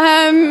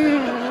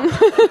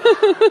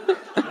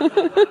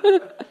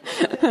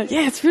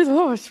 Yeah, it's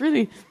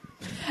really.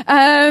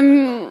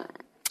 I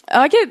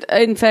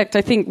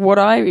think what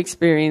I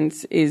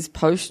experience is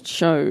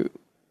post-show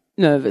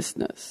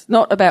nervousness.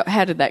 Not about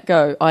how did that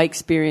go. I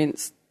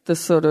experienced the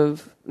sort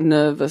of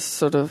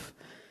nervous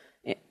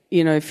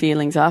you know,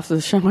 feelings after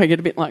the show. I get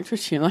a bit like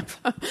twitchy, like,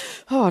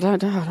 oh, I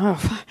don't know.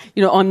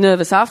 You know, I'm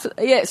nervous after.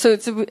 Yeah, so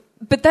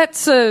but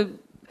that's a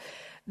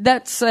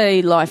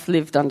life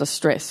lived under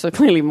stress. So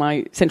clearly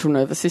my central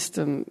nervous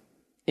system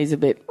is a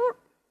bit,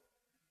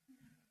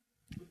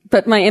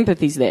 but my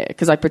empathy's there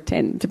because I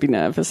pretend to be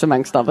nervous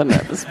amongst other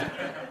nervous people.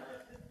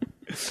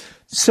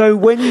 So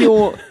when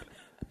you're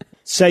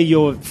say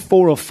you're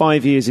 4 or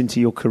 5 years into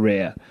your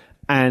career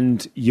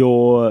and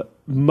you're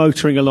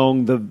motoring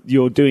along,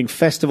 you're doing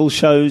festival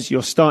shows,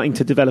 you're starting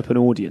to develop an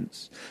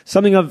audience.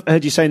 Something I've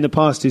heard you say in the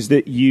past is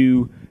that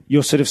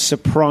you're sort of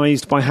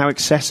surprised by how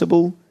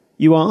accessible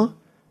you are,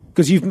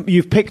 because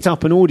you've picked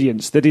up an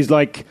audience that is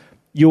like,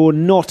 you're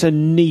not a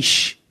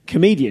niche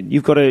comedian.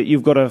 You've got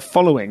a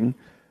following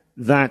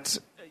that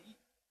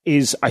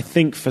is, I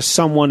think, for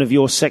someone of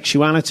your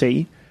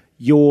sexuality,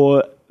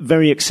 you're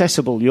very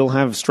accessible. You'll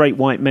have straight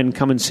white men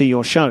come and see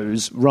your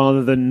shows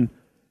rather than...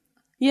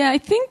 Yeah, I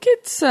think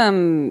it's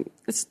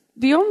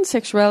beyond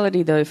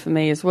sexuality, though, for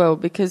me as well,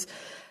 because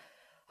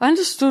I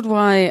understood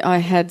why I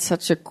had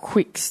such a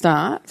quick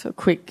start, a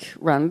quick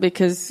run,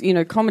 because, you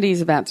know, comedy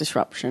is about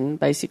disruption.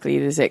 Basically,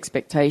 there's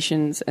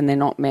expectations and they're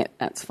not met.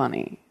 That's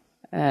funny.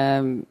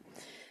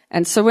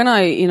 And so when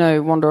I, you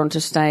know, wander onto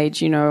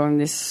stage, you know, I'm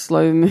this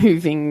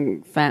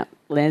slow-moving fat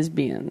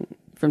lesbian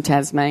from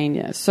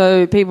Tasmania.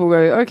 So people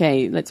go,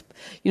 okay, let's,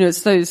 you know,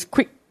 it's those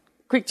quick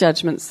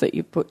judgments that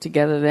you put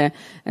together there.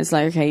 It's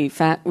like, okay,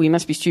 fat, well, you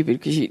must be stupid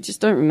because you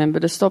just don't remember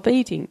to stop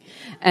eating.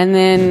 And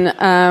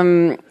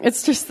then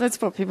it's just, that's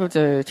what people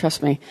do,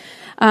 trust me.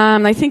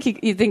 They think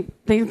you think,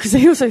 because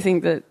they also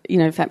think that, you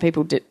know, fat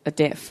people are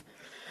deaf.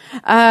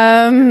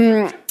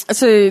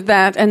 So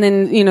that, and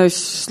then, you know,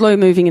 slow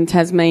moving in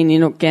Tasmania, you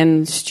know,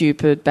 again,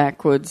 stupid,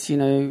 backwards, you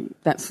know,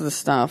 that sort of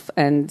stuff.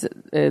 And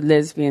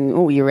lesbian,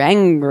 oh, you're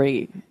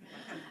angry.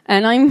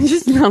 And I'm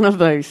just none of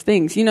those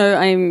things. You know,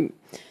 I'm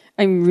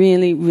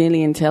really,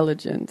 really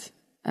intelligent.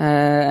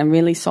 I'm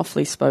really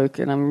softly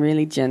spoken. I'm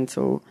really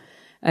gentle.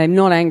 I'm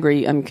not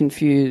angry. I'm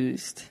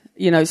confused.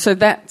 You know, so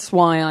that's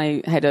why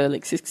I had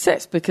early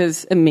success,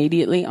 because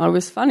immediately I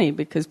was funny,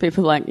 because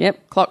people were like,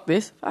 yep, clock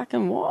this.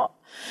 Fucking what?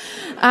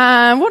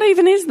 What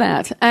even is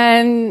that?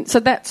 And so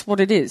that's what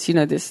it is, you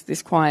know,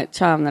 this quiet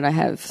charm that I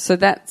have. So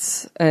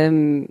that's,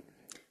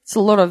 it's a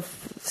lot of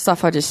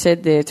stuff I just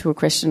said there to a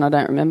question I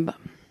don't remember.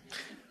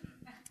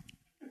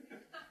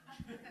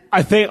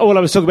 I think, I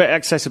was talking about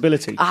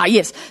accessibility.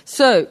 Yes.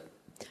 So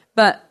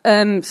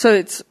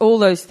it's all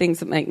those things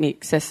that make me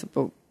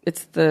accessible.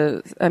 It's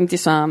I'm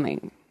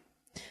disarming.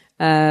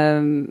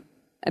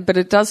 But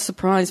it does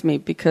surprise me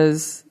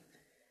because,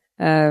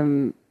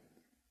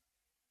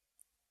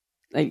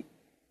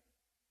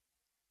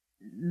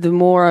 the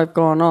more I've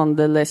gone on,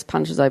 the less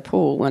punches I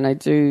pull when I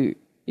do,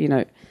 you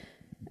know.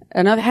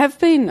 And I have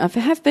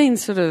been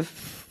sort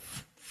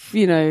of,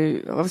 you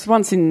know, I was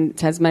once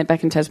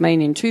back in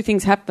Tasmania, and two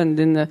things happened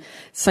in the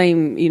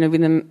same, you know,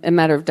 within a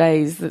matter of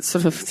days that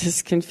sort of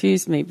just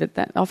confused me, but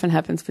that often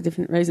happens for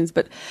different reasons.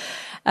 But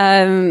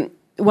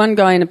one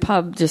guy in a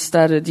pub just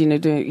started, you know,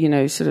 doing, you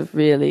know, sort of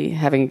really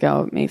having a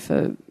go at me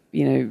for,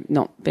 you know,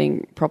 not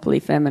being properly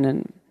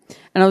feminine.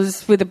 And I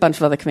was with a bunch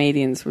of other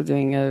comedians. We're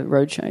doing a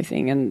roadshow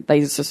thing, and they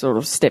just sort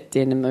of stepped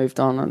in and moved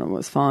on, and it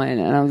was fine.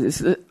 And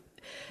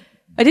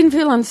I didn't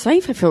feel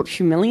unsafe. I felt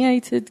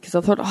humiliated because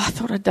I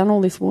thought I'd done all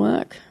this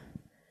work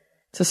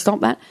to stop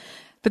that.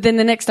 But then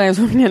the next day I was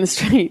walking down the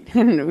street,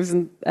 and it was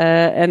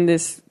and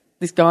this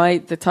guy,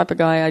 the type of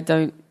guy I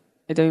don't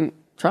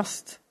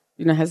trust,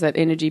 you know, has that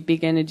energy,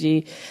 big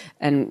energy,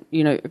 and,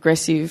 you know,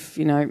 aggressive,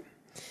 you know,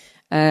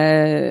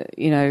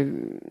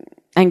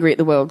 angry at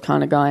the world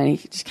kind of guy. And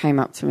he just came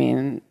up to me,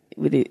 and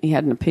he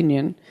had an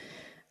opinion,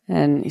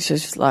 and he was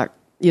just like,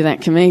 "You're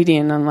that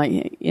comedian." I'm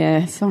like,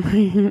 "Yeah,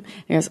 sorry." He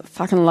goes, "I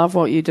fucking love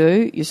what you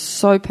do. You're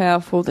so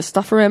powerful. The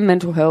stuff around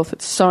mental health,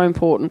 it's so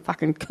important.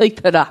 Fucking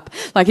keep it up."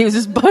 Like, he was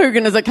as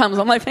bogan as it comes.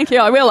 I'm like, "Thank you,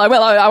 I will, I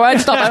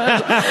won't stop."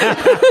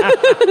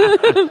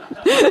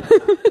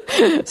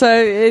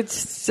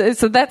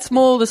 So that's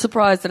more the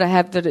surprise that I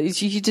have, that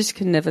you just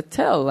can never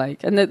tell.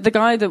 Like, and the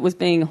guy that was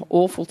being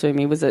awful to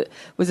me was a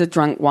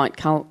drunk white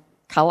collar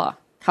guy.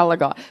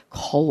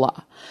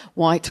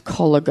 White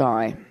collar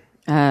guy.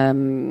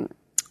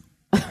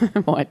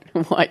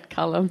 White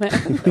colour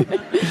man.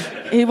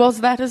 He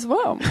was that as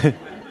well.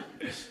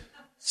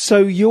 So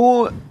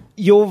your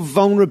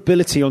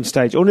vulnerability on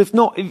stage, or if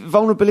not,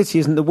 vulnerability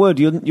isn't the word.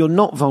 You're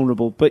not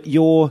vulnerable, but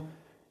your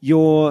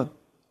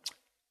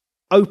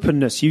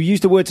openness. You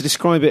used a word to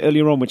describe it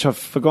earlier on, which I've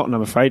forgotten,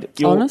 I'm afraid.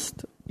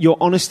 Honest. Your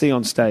honesty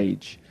on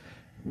stage,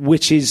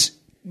 which is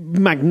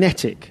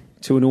magnetic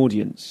to an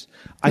audience.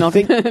 Not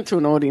to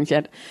an audience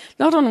yet.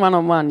 Not on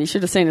one-on-one. You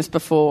should have seen us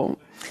before.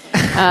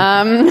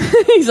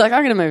 He's like,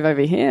 "I'm going to move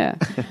over here."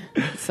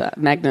 It's a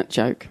magnet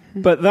joke.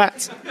 But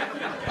that's...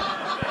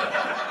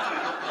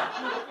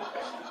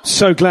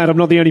 So glad I'm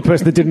not the only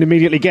person that didn't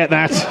immediately get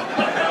that.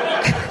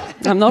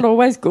 I'm not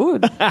always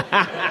good.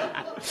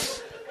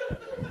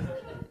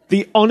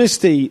 The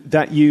honesty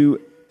that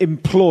you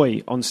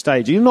employ on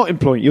stage. You're not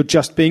employing, you're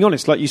just being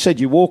honest. Like you said,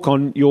 you walk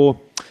on your...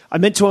 I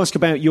meant to ask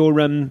about your...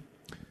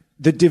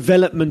 the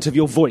development of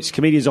your voice.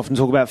 Comedians often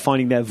talk about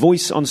finding their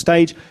voice on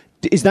stage.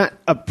 Is that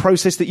a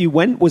process that you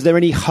went? Was there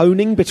any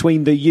honing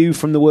between the you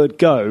from the word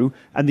go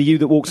and the you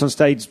that walks on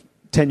stage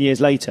 10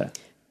 years later?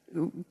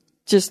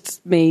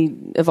 Just me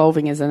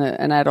evolving as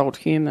an adult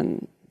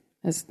human.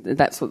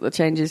 That's what the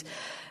change is.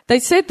 They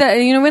said that,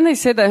 when they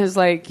said that, it was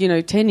like,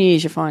 10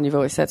 years you find your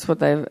voice. That's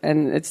what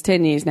and it's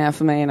 10 years now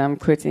for me, and I'm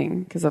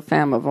quitting because I've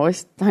found my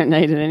voice. Don't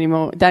need it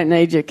anymore. Don't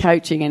need your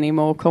coaching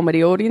anymore,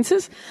 comedy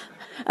audiences.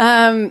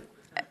 And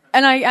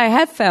I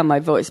have found my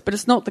voice, but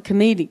it's not the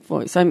comedic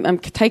voice. I'm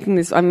taking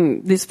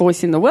this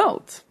voice in the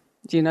world,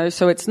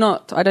 so it's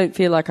not, I don't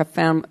feel like I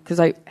found, because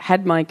I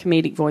had my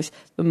comedic voice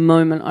the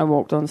moment I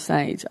walked on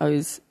stage. I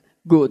was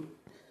good,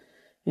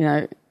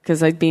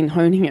 because I'd been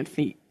honing it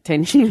for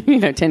 10,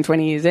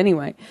 20 years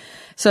anyway.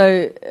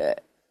 So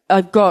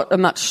I've got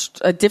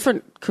a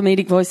different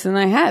comedic voice than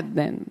I had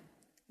then.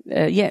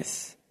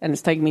 Yes. And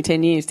it's taken me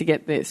 10 years to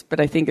get this, but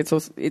I think it's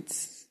also,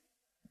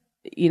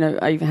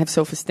 I have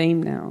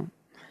self-esteem now.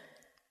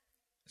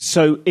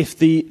 So if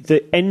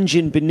the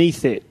engine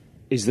beneath it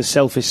is the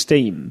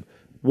self-esteem,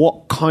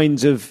 what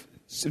kinds of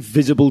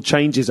visible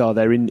changes are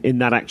there in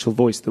that actual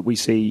voice that we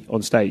see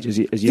on stage as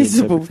you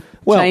visible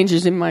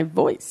changes in my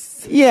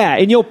voice? Yeah,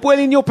 in your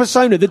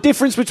persona. The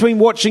difference between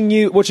watching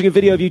a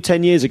video of you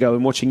 10 years ago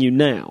and watching you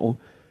now,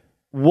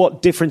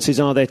 what differences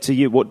are there to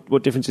you?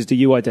 What differences do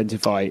you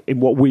identify in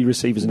what we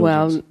receive as an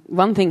audience? Well,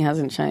 one thing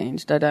hasn't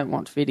changed. I don't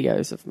watch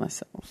videos of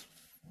myself.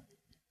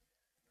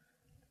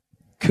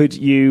 Could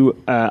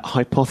you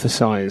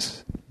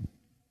hypothesize?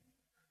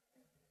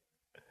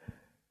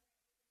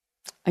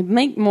 I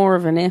make more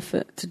of an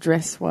effort to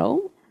dress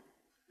well.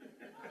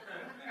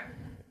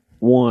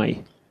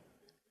 Why?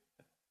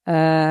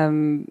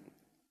 Well,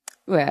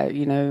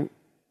 I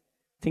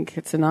think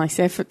it's a nice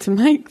effort to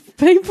make for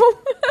people.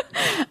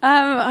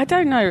 I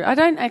don't know. I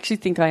don't actually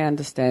think I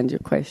understand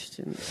your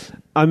question.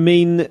 I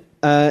mean,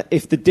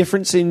 if the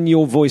difference in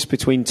your voice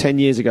between 10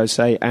 years ago,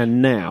 say,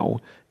 and now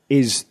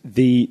is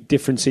the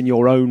difference in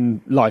your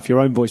own life, your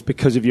own voice,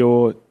 because of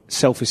your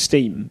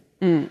self-esteem,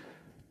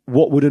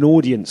 what would an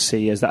audience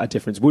see as that a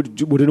difference? Would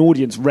an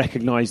audience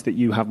recognise that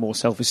you have more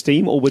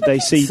self-esteem, or would they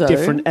see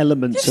different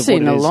elements of what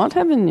it is? You've seen a lot,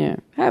 haven't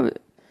you?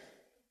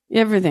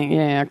 Everything,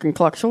 yeah. I can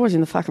clock shores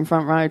in the fucking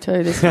front row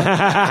too. It's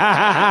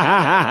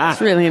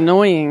really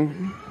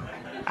annoying.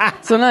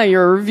 So now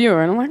you're a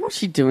reviewer, and I'm like, what's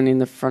she doing in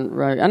the front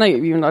row? I don't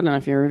know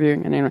if you're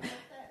reviewing. And anyway,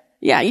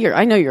 yeah,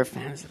 I know you're a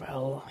fan as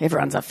well.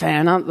 Everyone's a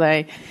fan, aren't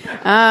they?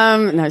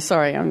 No,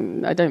 sorry,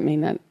 I don't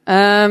mean that.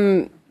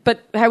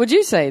 But how would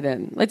you say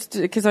then?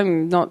 Because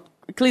I'm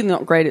clearly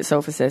not great at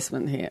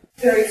self-assessment here.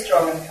 Very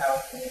strong and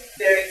powerful.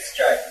 Very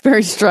straight.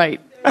 Very straight.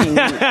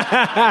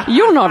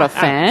 You're not a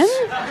fan.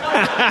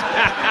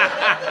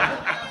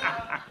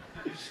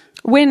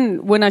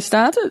 When I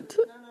started?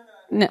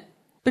 No.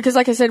 Because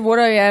like I said, what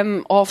I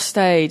am off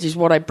stage is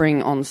what I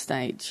bring on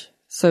stage.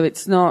 So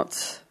it's not...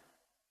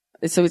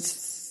 So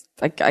it's...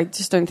 I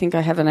just don't think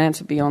I have an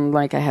answer beyond,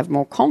 I have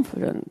more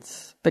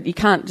confidence. But you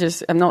can't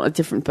just... I'm not a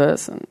different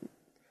person.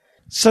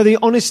 So the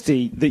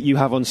honesty that you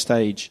have on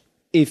stage,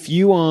 if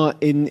you are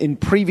in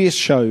previous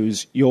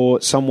shows,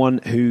 you're someone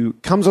who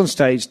comes on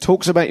stage,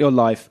 talks about your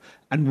life,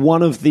 and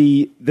one of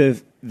the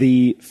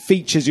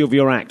features of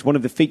your act, one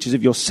of the features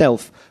of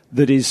yourself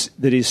that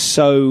is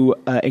so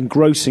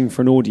engrossing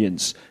for an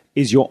audience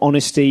is your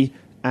honesty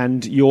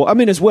and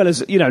as well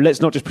as,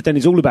 let's not just pretend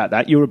it's all about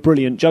that. You're a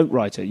brilliant joke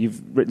writer.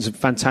 You've written some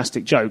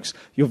fantastic jokes.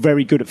 You're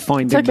very good at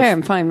finding... It's okay,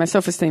 I'm fine. My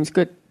self-esteem's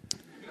good.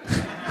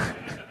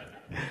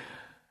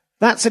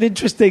 That's an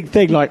interesting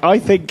thing. I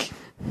think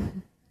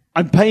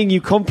I'm paying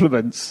you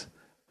compliments,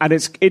 and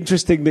it's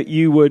interesting that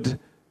you would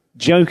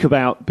joke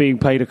about being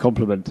paid a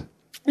compliment.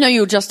 No,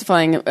 you were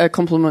justifying a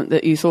compliment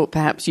that you thought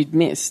perhaps you'd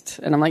missed.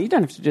 And I'm like, you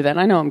don't have to do that.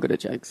 I know I'm good at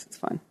jokes. It's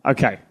fine.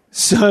 Okay.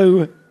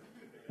 So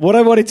what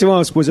I wanted to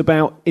ask was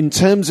about, in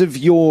terms of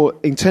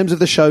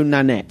the show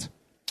Nanette,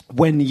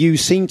 when you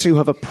seem to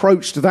have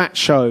approached that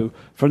show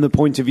from the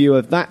point of view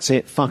of, that's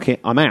it, fuck it,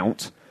 I'm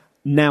out.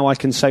 Now I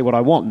can say what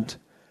I want.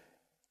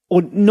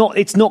 Or not,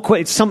 it's not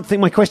quite, it's something,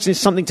 my question is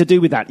something to do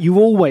with that. You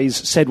always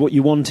said what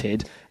you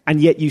wanted,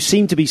 and yet you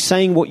seem to be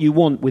saying what you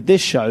want with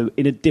this show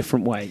in a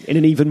different way, in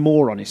an even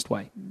more honest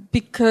way.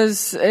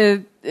 Because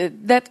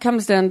that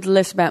comes down to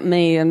less about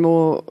me and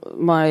more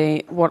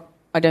what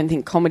I don't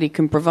think comedy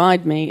can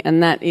provide me,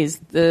 and that is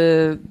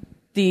the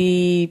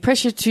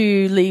pressure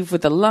to leave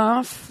with a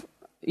laugh,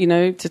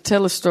 to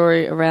tell a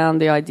story around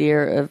the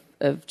idea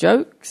of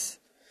jokes.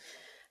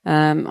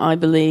 I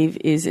believe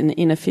is an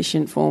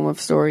inefficient form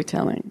of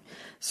storytelling.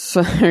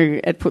 So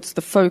it puts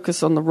the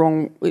focus on the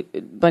wrong,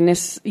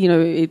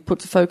 it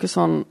puts the focus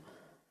on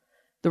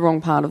the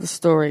wrong part of the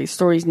story.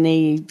 Stories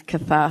need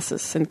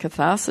catharsis, and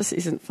catharsis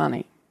isn't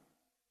funny.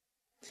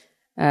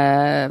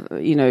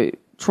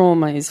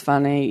 Trauma is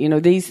funny.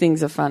 These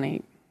things are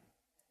funny.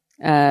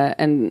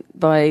 And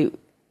by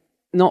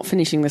not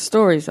finishing the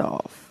stories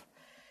off,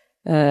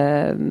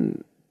 I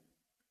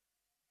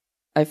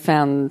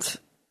found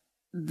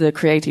the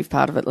creative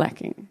part of it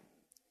lacking.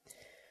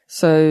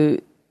 So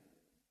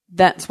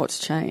that's what's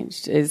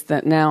changed, is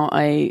that now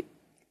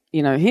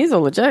here's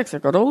all the jokes.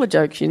 I've got all the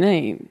jokes you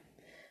need,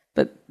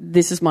 but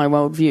this is my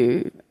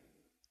worldview.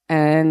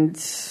 And,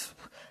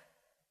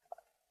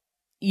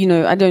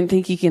 I don't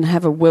think you can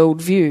have a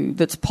worldview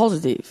that's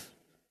positive.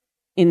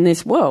 in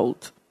this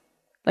world.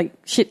 Like,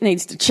 shit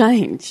needs to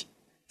change.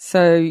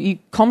 So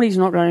comedy's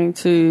not going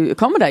to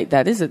accommodate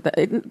that, is it?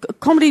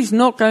 Comedy's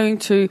not going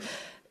to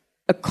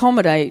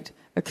accommodate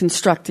a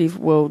constructive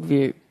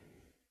worldview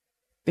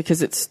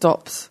because it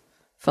stops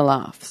for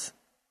laughs.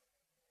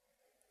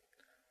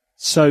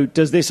 So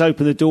does this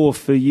open the door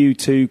for you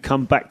to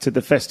come back to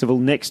the festival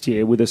next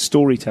year with a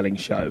storytelling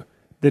show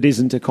that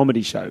isn't a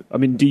comedy show? I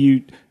mean, do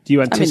you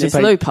anticipate...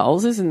 there's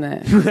loopholes, isn't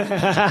there?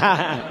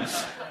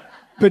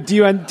 But do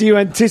you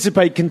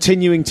anticipate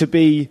continuing to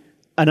be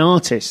an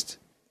artist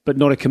but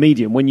not a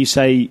comedian when you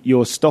say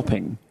you're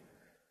stopping?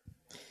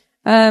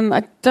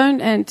 I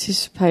don't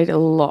anticipate a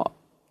lot.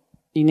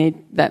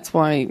 That's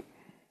why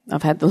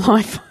I've had the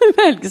life I've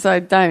had, because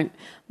I'm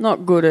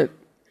not good at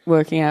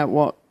working out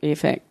what the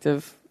effect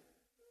of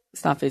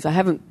stuff is. I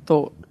haven't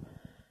thought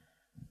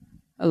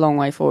a long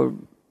way forward.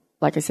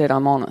 Like I said,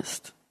 I'm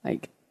honest.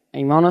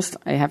 I'm honest.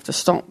 I have to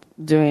stop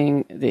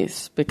doing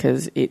this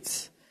because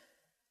it's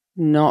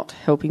not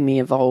helping me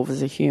evolve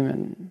as a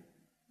human.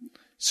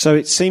 So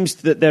it seems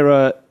that there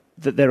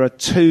are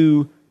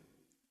two.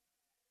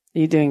 Are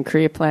you doing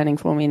career planning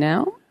for me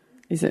now?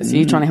 So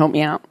you're trying to help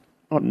me out?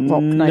 What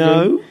can I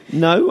do?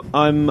 No.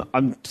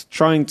 I'm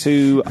trying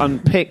to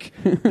unpick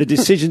the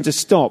decision to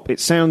stop.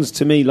 It sounds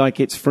to me like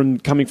it's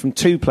coming from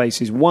two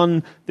places.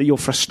 One, that you're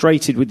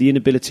frustrated with the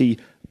inability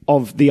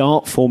of the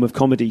art form of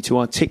comedy to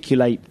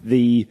articulate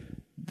the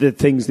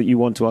things that you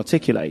want to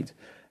articulate,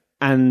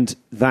 and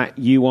that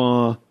you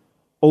are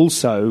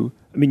also.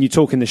 I mean, you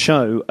talk in the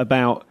show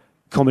about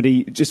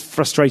comedy just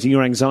frustrating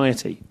your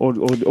anxiety or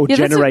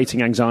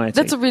generating anxiety.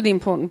 That's a really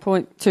important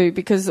point too,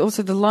 because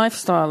also the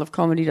lifestyle of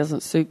comedy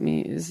doesn't suit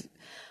me.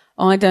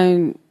 I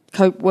don't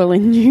cope well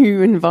in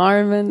new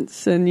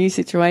environments and new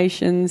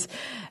situations,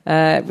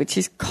 which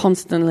is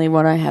constantly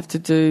what I have to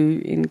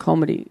do in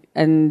comedy.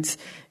 And,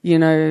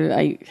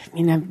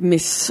 I've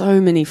missed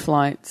so many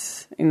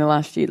flights in the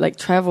last year. Like,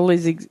 travel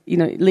is,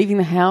 leaving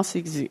the house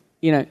is,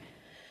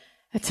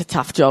 it's a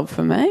tough job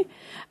for me.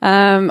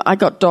 I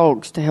got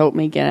dogs to help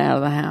me get out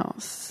of the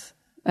house.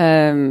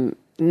 And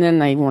then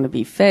they want to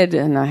be fed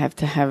and I have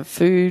to have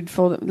food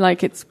for them.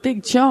 Like, it's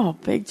big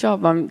job.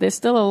 They're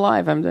still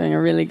alive. I'm doing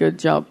a really good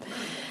job.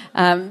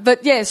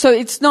 But yeah, so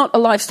it's not a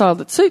lifestyle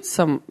that suits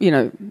some,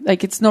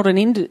 it's not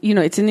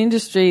it's an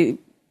industry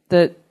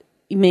that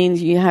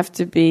means you have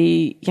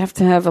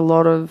to have a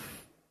lot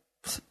of,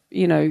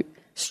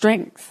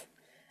 strength.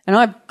 And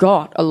I've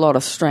got a lot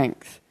of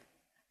strength,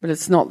 but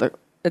it's not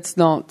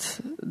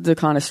the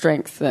kind of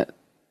strength that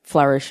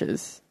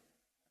flourishes.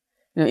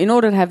 In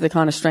order to have the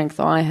kind of strength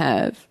I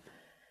have,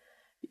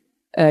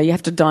 you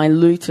have to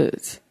dilute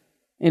it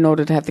in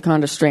order to have the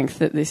kind of strength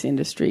that this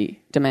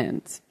industry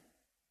demands.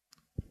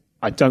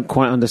 I don't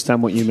quite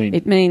understand what you mean.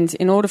 It means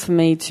in order for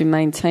me to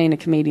maintain a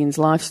comedian's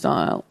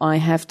lifestyle, I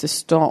have to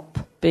stop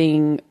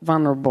being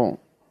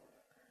vulnerable.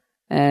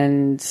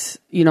 And,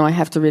 I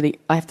have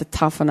to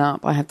toughen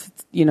up. I have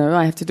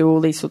to do all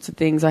these sorts of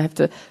things. I have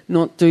to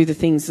not do the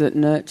things that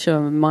nurture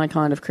my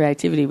kind of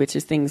creativity, which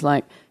is things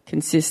like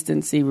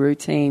consistency,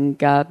 routine,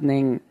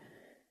 gardening,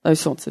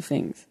 those sorts of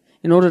things.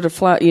 In order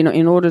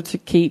to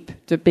keep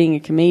being a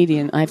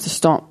comedian, I have to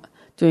stop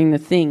doing the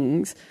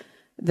things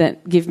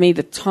that give me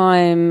the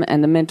time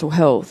and the mental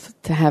health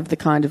to have the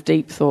kind of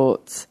deep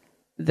thoughts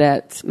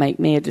that make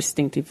me a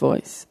distinctive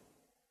voice.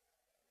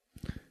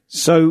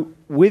 So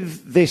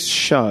with this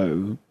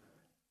show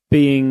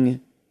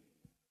being...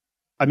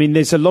 I mean,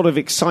 there's a lot of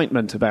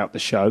excitement about the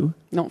show.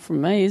 Not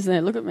from me, is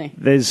there? Look at me.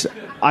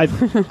 I've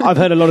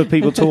heard a lot of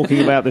people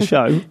talking about the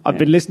show. I've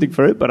been listening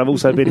for it, but I've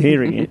also been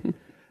hearing it.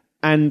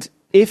 And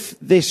if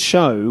this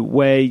show,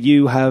 where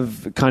you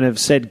have kind of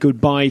said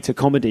goodbye to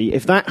comedy,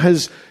 if that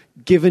has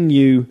given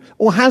you,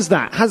 or has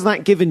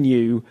that given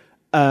you,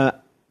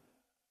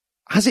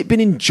 has it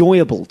been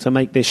enjoyable to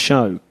make this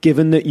show,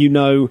 given that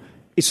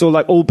it's all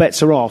like all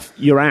bets are off,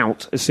 you're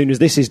out as soon as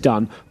this is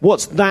done?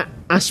 What's that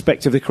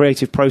aspect of the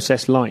creative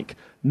process like,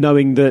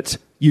 knowing that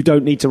you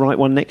don't need to write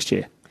one next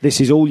year? This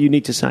is all you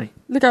need to say.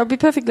 Look, I'll be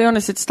perfectly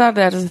honest, it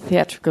started out as a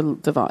theatrical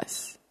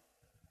device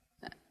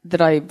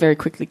that I very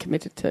quickly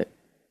committed to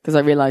because I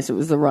realised it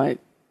was the right...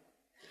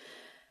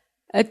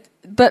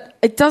 But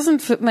it doesn't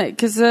fit me,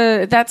 because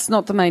that's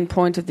not the main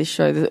point of this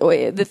show.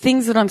 The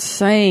things that I'm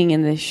saying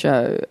in this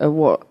show are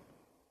what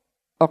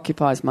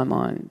occupies my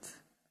mind.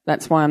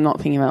 That's why I'm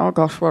not thinking about, oh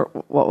gosh,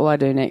 what will I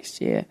do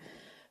next year?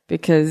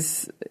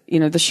 Because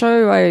the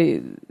show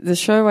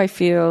I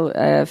feel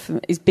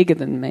is bigger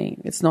than me.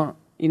 It's not,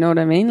 you know what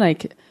I mean?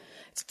 Like,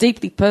 it's a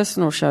deeply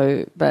personal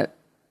show, but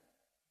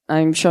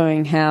I'm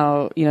showing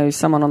how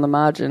someone on the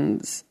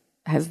margins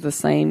has the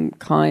same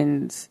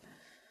kinds.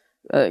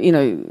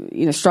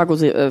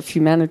 Struggles of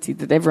humanity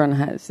that everyone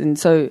has. And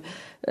so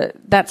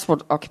that's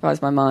what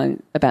occupies my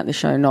mind about the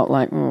show, not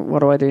like, what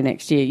do I do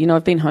next year?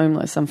 I've been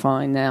homeless, I'm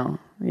fine now.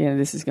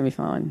 This is going to be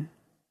fine.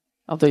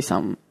 I'll do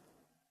something.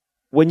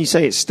 When you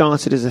say it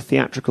started as a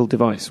theatrical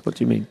device, what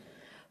do you mean?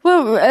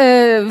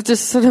 Well,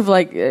 just sort of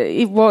like,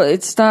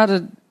 it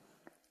started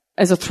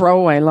as a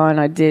throwaway line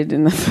I did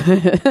in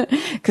the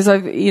because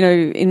I've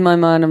in my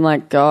mind I'm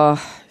like, I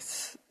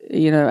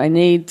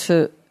need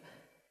to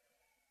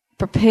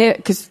prepare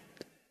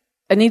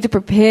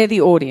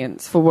the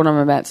audience for what I'm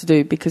about to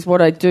do, because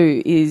what I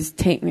do is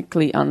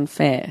technically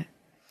unfair.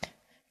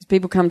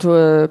 People come to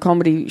a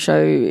comedy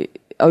show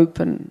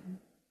open.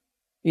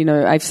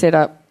 I've set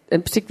up,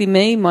 and particularly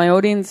me, my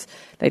audience,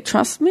 they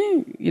trust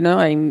me.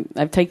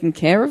 I've taken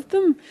care of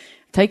them,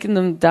 taken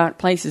them dark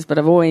places, but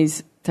I've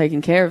always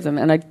taken care of them,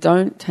 and I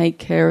don't take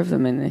care of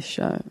them in this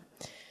show.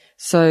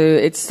 So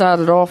it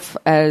started off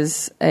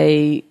as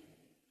a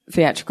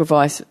theatrical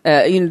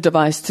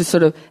device to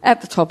sort of, at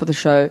the top of the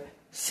show,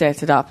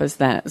 set it up as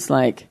that. It's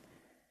like,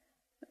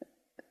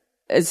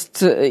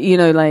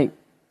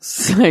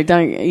 so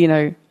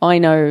don't, I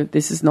know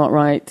this is not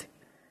right.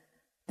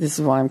 This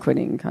is why I'm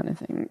quitting, kind of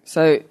thing.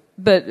 So,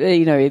 but,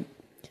 like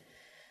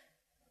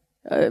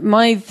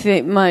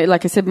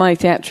I said, my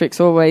theatrics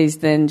always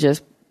then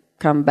just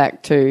come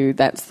back to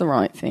that's the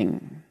right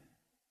thing.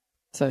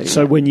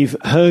 So when you've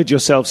heard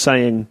yourself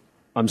saying,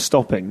 I'm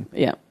stopping,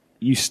 yeah,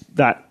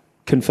 that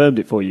confirmed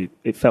it for you.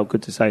 It felt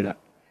good to say that.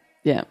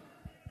 Yeah.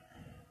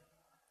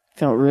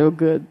 Felt real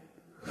good.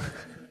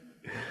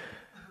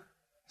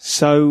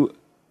 So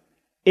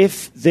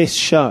if this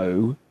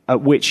show,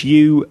 at which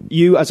you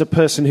as a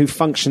person who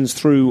functions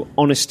through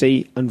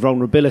honesty and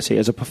vulnerability,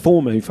 as a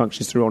performer who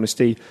functions through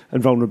honesty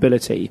and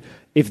vulnerability,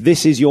 if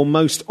this is your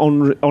most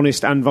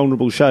honest and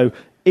vulnerable show,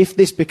 if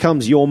this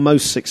becomes your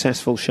most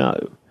successful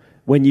show,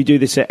 when you do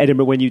this at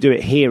Edinburgh, when you do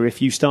it here,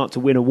 if you start to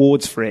win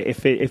awards for it,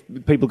 if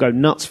people go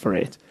nuts for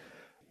it,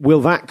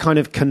 will that kind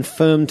of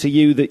confirm to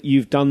you that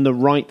you've done the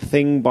right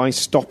thing by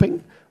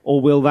stopping? Or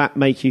will that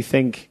make you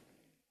think,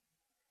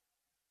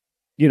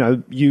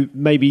 you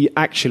maybe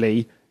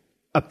actually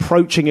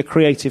approaching a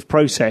creative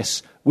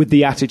process with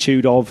the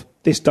attitude of,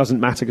 this doesn't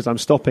matter because I'm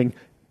stopping,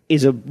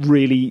 is a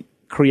really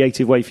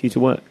creative way for you to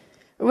work?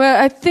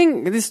 Well, I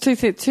think there's two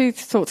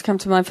thoughts come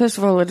to mind. First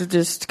of all, it'll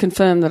just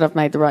confirm that I've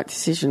made the right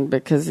decision,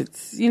 because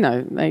it's, people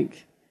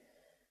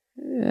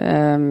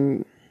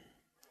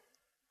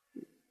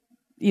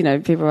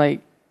are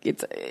like,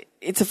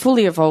 it's a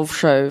fully evolved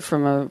show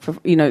from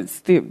it's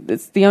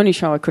the only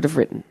show I could have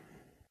written.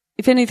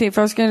 If anything, if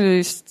I was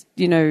going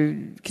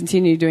to,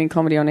 continue doing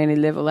comedy on any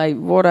level,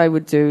 what I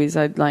would do is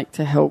I'd like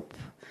to help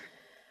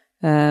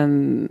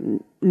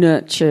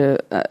nurture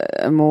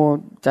a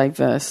more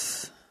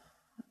diverse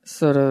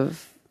sort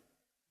of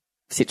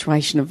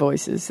situation of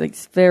voices.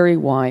 It's very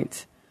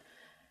white.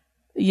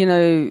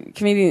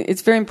 Comedian,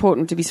 it's very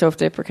important to be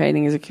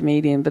self-deprecating as a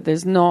comedian, but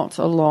there's not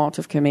a lot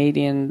of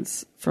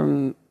comedians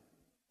from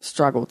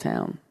Struggle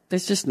Town.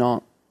 There's just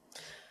not.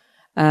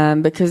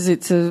 Because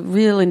it's a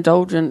real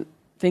indulgent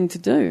thing to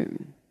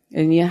do.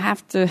 And you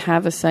have to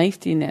have a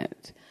safety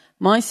net.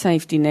 My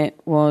safety net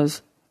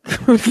was,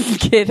 couldn't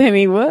get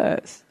any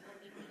worse.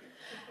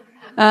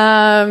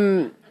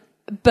 But,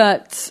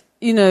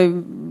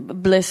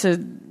 blessed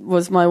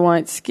was my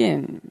white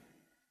skin.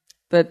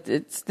 But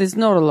there's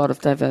not a lot of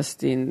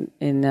diversity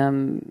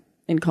in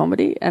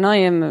comedy, and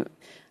I'm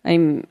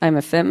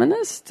a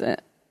feminist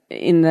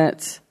in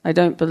that I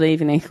don't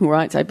believe in equal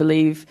rights. I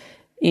believe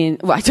in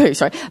I do,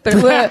 sorry, but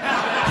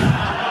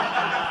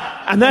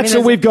and that's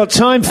all we've got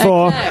time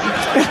for.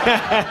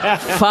 Okay.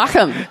 Fuck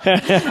them.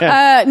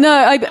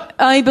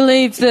 I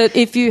believe that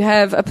if you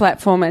have a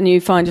platform and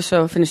you find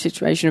yourself in a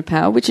situation of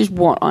power, which is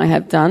what I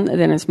have done,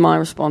 then it's my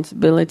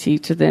responsibility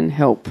to then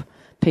help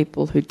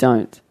people who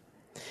don't.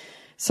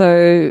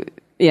 So,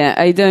 yeah,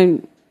 I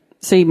don't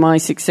see my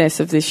success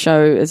of this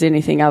show as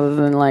anything other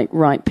than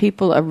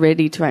people are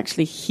ready to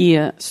actually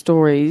hear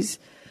stories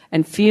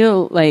and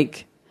feel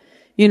like,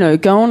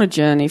 go on a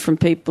journey from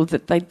people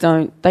that they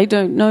don't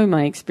know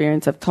my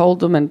experience. I've told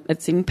them and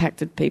it's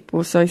impacted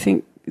people. So I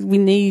think we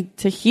need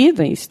to hear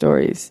these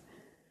stories.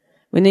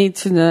 We need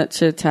to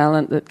nurture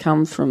talent that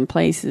comes from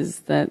places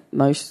that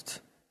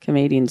most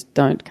comedians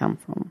don't come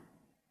from.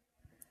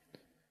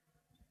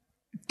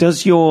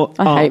 Does your...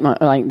 I hate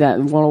that.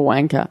 What a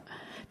wanker.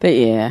 But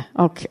yeah,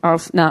 I'll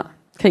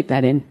keep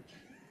that in.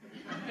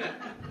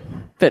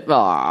 But,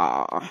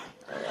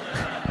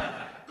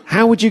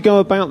 How would you go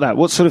about that?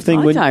 What sort of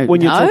thing when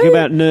you're talking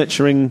about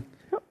nurturing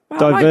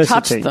diversity? I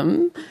touch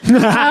them.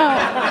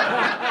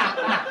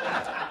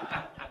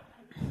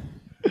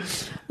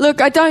 Look,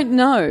 I don't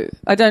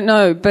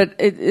know, but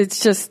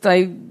it's just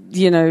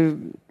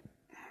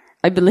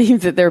I believe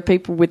that there are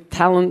people with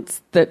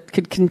talents that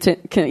could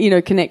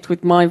connect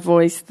with my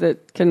voice,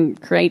 that can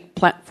create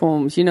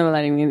platforms.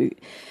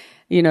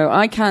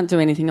 I can't do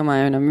anything on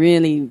my own. I'm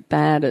really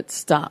bad at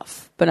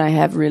stuff, but I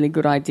have really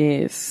good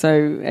ideas.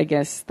 So I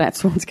guess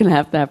that's what's going to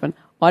have to happen.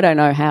 I don't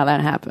know how that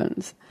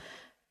happens,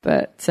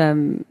 but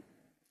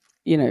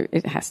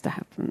it has to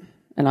happen,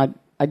 and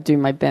I do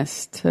my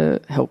best to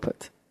help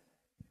it.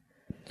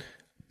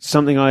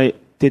 Something I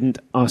didn't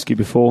ask you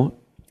before.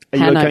 Are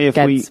you okay if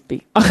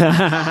Gadsby.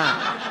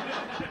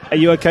 Are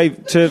you okay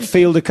to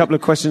field a couple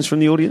of questions from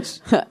the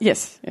audience?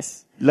 Yes.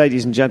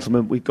 ladies and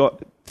gentlemen, we've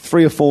got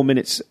 3 or 4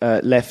 minutes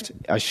left.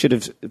 I should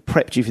have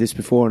prepped you for this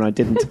before, and I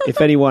didn't.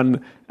 If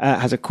anyone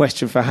has a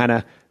question for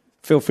Hannah,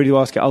 feel free to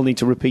ask it. I'll need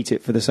to repeat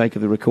it for the sake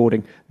of the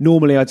recording.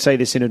 Normally, I'd say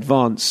this in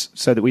advance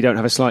so that we don't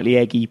have a slightly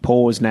eggy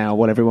pause now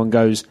while everyone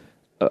goes,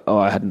 oh,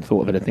 I hadn't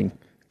thought of anything.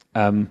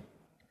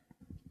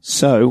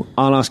 So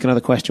I'll ask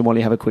another question while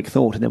you have a quick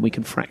thought, and then we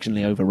can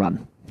fractionally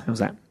overrun. How's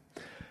that?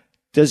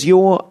 Does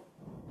your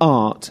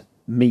art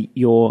meet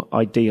your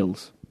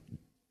ideals?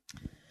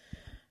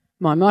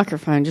 My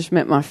microphone just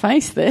met my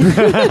face there.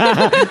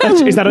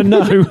 Is that a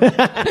no?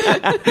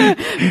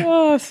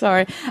 Oh,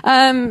 sorry.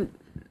 No,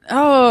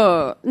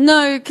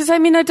 because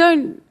I'm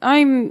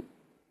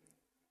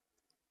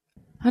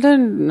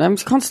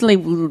constantly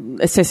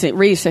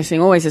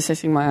reassessing, always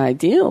assessing my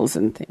ideals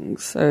and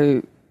things.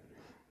 So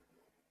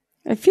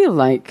I feel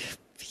like,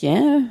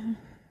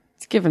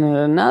 it's given it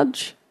a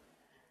nudge.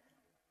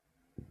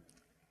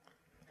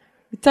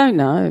 I don't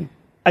know.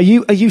 Are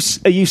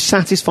you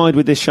satisfied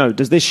with this show?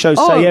 Does this show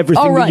say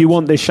everything that you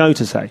want this show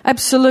to say?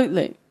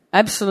 Absolutely.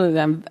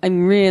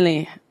 I'm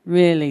really,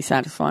 really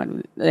satisfied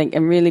with it.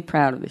 I'm really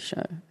proud of this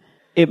show.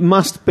 It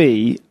must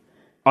be,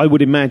 I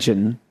would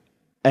imagine,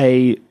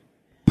 a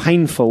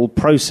painful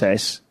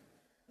process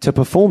to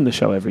perform the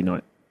show every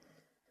night.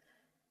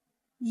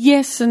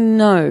 Yes and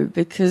no,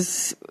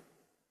 because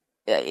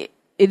it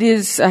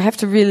is. I have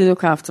to really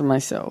look after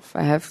myself.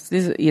 I have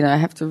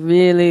to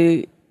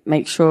really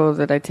make sure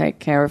that I take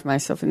care of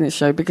myself in this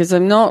show, because I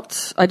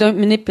don't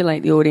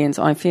manipulate the audience.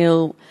 I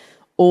feel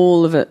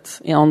all of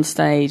it on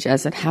stage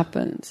as it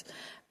happens.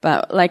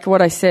 But like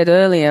what I said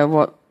earlier,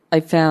 what I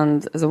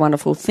found as a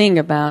wonderful thing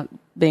about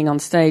being on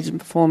stage and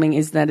performing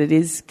is that it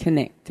is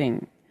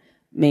connecting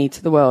me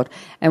to the world.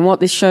 And what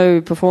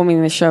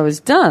performing this show has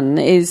done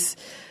is,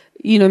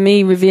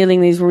 me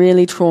revealing these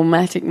really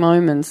traumatic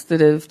moments that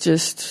have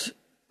just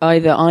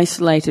either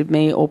isolated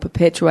me or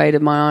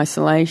perpetuated my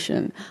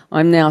isolation.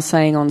 I'm now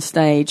saying on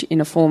stage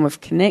in a form of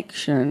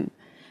connection.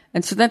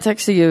 And so that's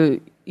actually a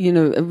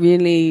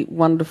really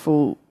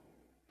wonderful,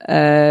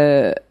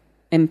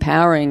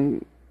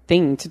 empowering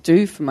thing to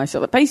do for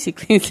myself. But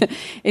basically,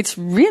 it's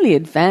really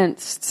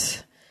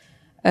advanced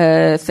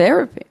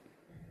therapy.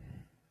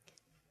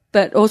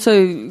 But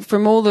also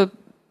from all the,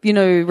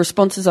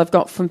 responses I've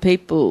got from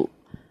people,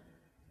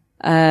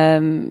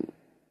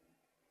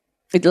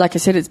 like I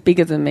said, it's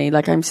bigger than me.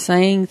 Like, I'm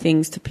saying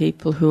things to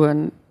people who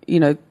are,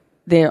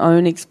 their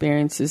own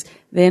experiences.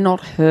 They're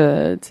not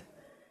heard.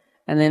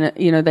 And then,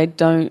 they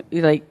don't,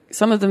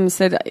 some of them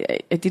said,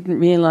 I didn't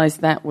realize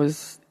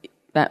that's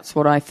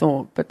what I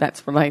thought, but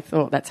that's what I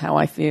thought. That's how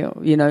I feel,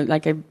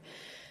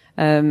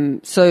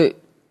 so,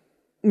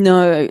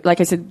 no,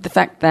 like I said, the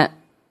fact that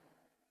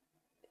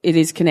it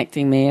is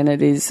connecting me, and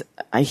it is,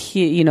 I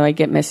hear, I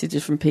get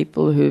messages from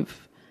people who've,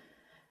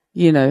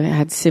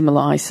 had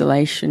similar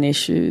isolation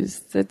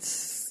issues.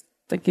 That's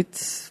like,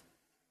 it's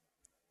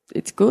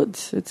good.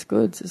 It's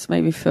good. It's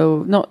made me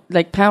feel, not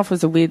like powerful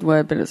is a weird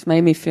word, but it's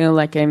made me feel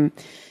like I'm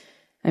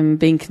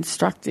being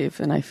constructive,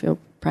 and I feel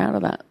proud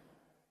of that.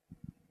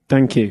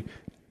 Thank you.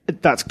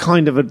 That's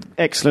kind of an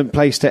excellent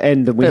place to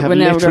end, and we have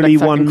literally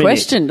 1 minute.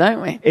 Question,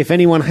 don't we? If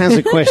anyone has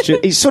a question,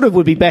 it sort of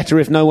would be better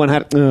if no one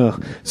had. Oh,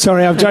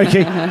 sorry, I'm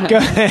joking. Go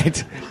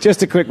ahead.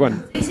 Just a quick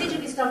one. You said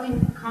you'll be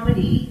stopping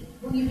comedy.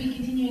 Will you be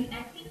continuing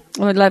acting?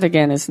 Well, that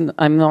again is,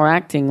 I'm not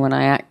acting when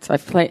I act.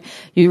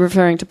 You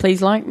referring to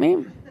Please Like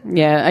Me?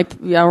 Yeah,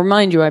 I'll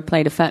remind you, I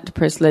played a fat,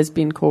 depressed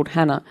lesbian called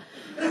Hannah.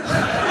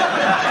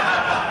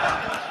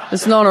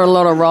 There's not a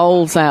lot of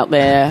roles out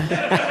there.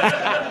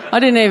 I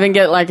didn't even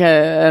get like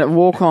a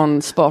walk-on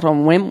spot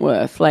on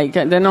Wentworth. Like,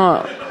 they're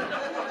not.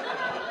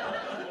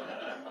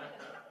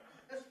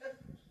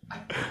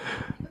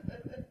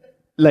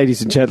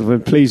 Ladies and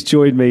gentlemen, please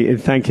join me in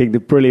thanking the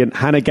brilliant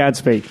Hannah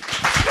Gadsby.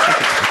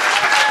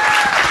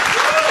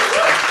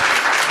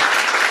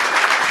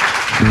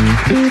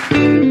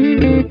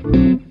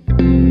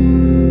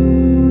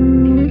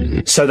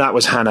 So that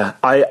was Hannah.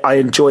 I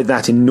enjoyed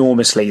that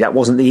enormously. That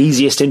wasn't the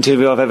easiest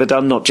interview I've ever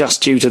done, not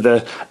just due to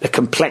the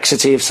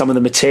complexity of some of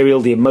the material,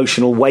 the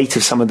emotional weight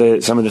of some of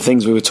the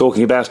things we were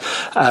talking about.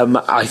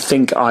 I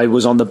think I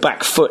was on the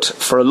back foot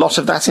for a lot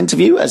of that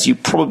interview, as you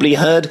probably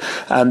heard,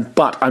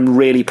 but I'm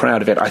really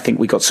proud of it. I think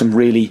we got some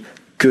really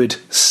good,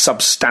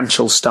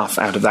 substantial stuff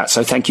out of that.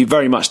 So thank you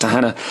very much to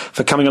Hannah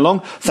for coming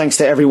along. Thanks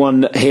to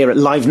everyone here at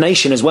Live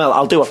Nation as well.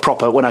 I'll do a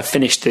proper, when I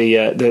finish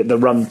the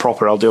run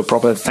proper, I'll do a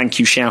proper thank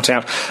you shout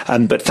out.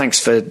 But thanks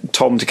for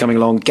Tom to coming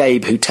along,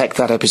 Gabe who teched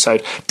that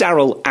episode,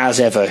 Daryl as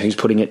ever who's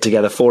putting it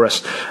together for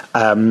us,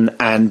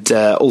 and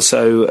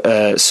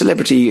also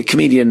celebrity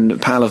comedian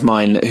pal of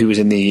mine who was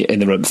in the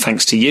room.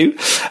 Thanks to you.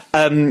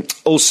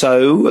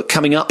 Also,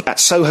 coming up at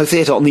Soho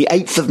Theatre on the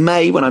 8th of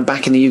May, when I'm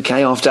back in the UK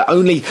after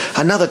only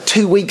another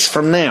 2 weeks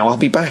from now. I'll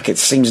be back. It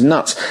seems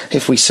nuts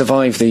if we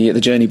survive the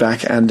journey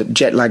back and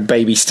Jet Lag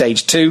Baby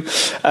Stage 2.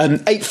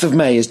 8th of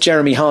May is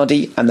Jeremy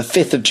Hardy, and the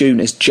 5th of June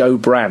is Joe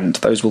Brand.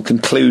 Those will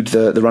conclude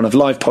the run of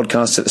live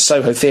podcasts at the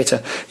Soho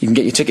Theatre. You can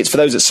get your tickets for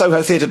those at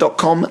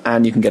sohotheatre.com,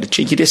 and you can get a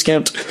cheeky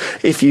discount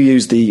if you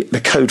use the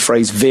code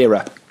phrase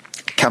VERA.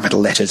 Capital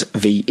letters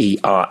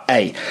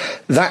VERA.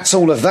 That's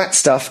all of that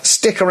stuff.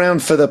 Stick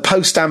around for the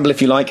post-amble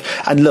if you like.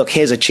 And look,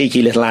 here's a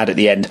cheeky little ad at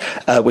the end,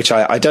 which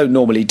I don't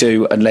normally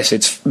do unless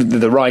it's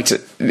the right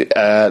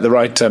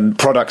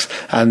product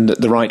and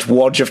the right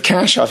wodge of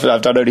cash.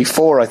 I've done only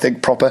 4, I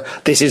think, proper.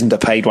 This isn't a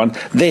paid one.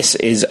 This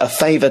is a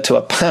favour to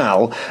a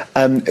pal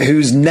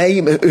whose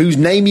name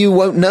you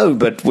won't know,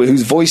 but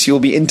whose voice you'll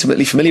be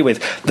intimately familiar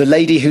with. The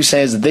lady who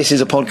says this is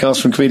a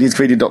podcast from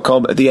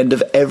comedianscomedian.com at the end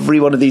of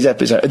every one of these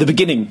episodes, at the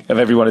beginning of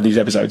every one of these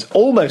episodes,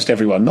 almost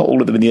everyone, not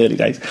all of them in the early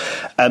days,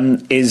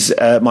 is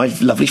my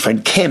lovely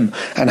friend Kim,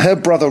 and her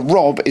brother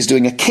Rob is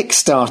doing a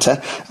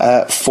Kickstarter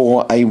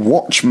for a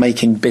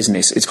watchmaking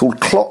business. It's called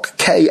Clock,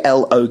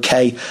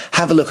 K-L-O-K.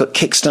 Have a look at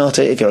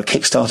Kickstarter if you're a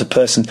Kickstarter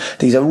person.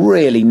 These are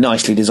really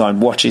nicely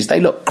designed watches. They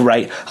look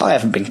great. I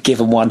haven't been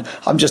given one.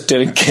 I'm just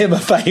doing Kim a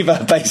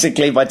favour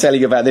basically by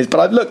telling you about this, but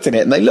I've looked at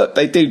it and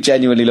they do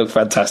genuinely look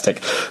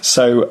fantastic.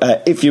 So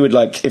if you would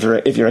like, if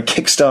you're a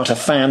Kickstarter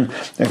fan,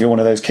 if you're one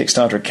of those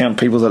Kickstarter account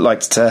people that like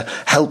to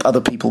help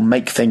other people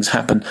make things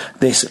happen,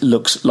 this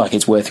looks like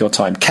it's worth your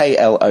time.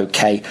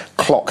 KLOK,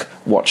 Clock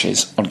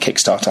Watches on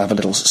Kickstarter. Have a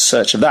little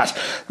search of that.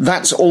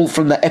 That's all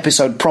from the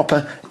episode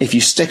proper. If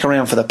you stick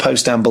around for the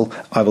post-amble,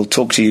 I will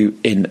talk to you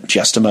in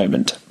just a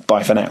moment.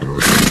 Bye for now.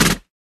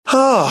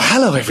 Oh,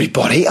 hello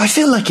everybody. I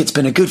feel like it's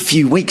been a good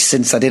few weeks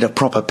since I did a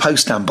proper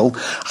post-amble.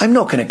 I'm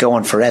not going to go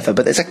on forever,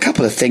 but there's a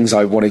couple of things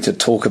I wanted to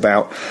talk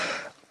about.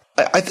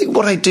 I think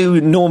what I do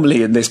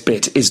normally in this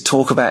bit is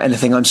talk about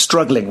anything I'm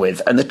struggling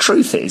with, and the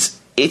truth is,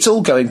 it's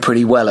all going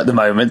pretty well at the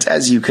moment,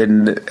 as you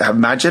can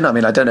imagine. I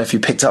mean, I don't know if you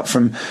picked up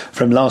from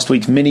last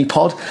week's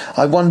mini-pod.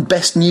 I won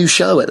Best New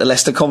Show at the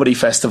Leicester Comedy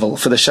Festival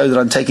for the show that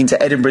I'm taking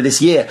to Edinburgh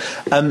this year.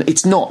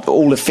 It's not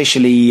all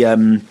officially...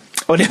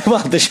 Well,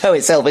 the show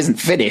itself isn't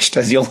finished,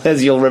 as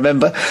you'll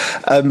remember.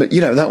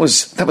 That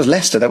was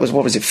Leicester. That was,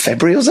 what was it,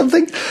 February or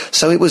something?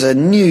 So it was a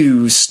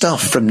new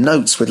stuff from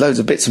Notes with loads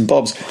of bits and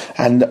bobs,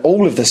 and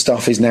all of the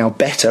stuff is now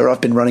better.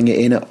 I've been running it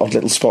in at odd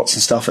little spots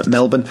and stuff at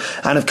Melbourne,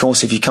 and of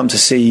course, if you come to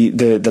see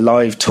the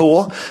live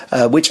tour,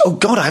 which, oh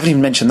God, I haven't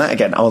even mentioned that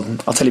again. I'll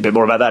tell you a bit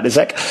more about that in a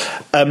sec.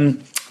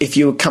 If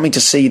you're coming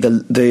to see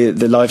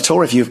the live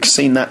tour, if you've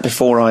seen that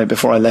before I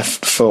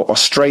left for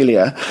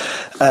Australia,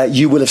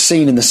 you will have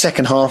seen in the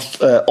second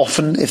half,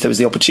 often, if there was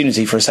the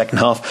opportunity for a second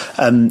half,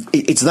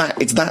 it's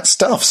that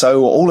stuff.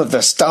 So all of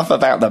the stuff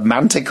about the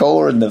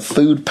manticore and the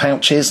food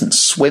pouches and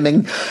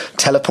swimming,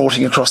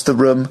 teleporting across the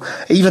room,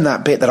 even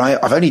that bit that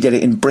I've only did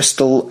it in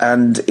Bristol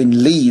and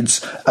in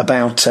Leeds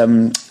about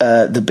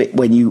the bit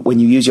when you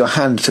use your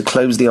hand to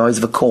close the eyes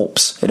of a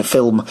corpse in a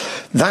film.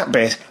 That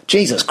bit,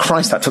 Jesus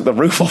Christ, that took the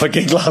roof off a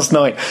gig last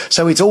night.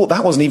 So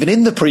that wasn't even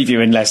in the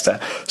preview in Leicester.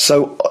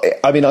 So,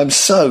 I mean, I'm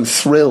so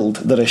thrilled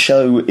that a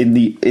show in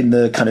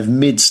the kind of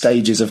mid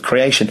stages of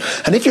creation.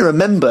 And if you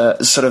remember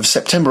sort of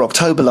September,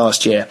 October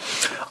last year,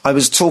 I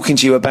was talking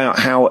to you about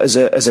how, as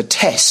a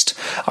test,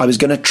 I was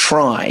going to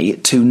try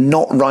to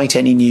not write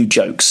any new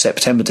jokes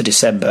September to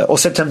December, or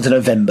September to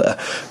November,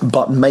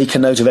 but make a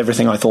note of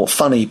everything I thought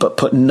funny, but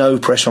put no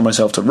pressure on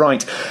myself to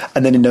write.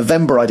 And then in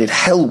November, I did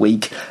Hell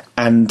Week,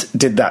 and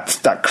did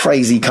that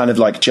crazy kind of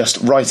like just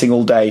writing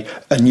all day,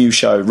 a new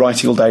show,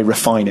 writing all day,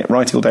 refine it,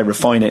 writing all day,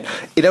 refine it.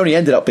 It only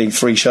ended up being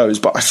 3 shows,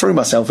 but I threw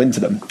myself into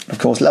them. Of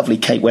course, lovely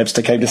Kate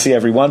Webster came to see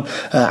everyone,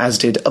 as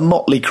did a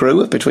motley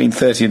crew of between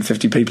 30 and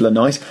 50 people a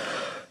night.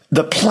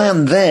 The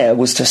plan there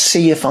was to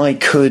see if I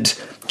could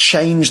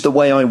change the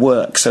way I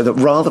work, so that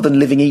rather than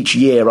living each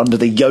year under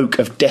the yoke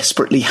of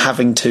desperately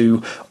having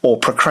to, or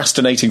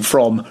procrastinating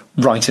from,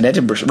 writing an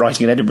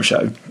Edinburgh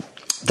show,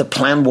 the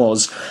plan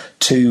was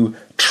to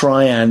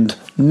try and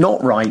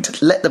not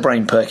write, let the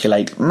brain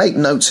percolate, make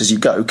notes as you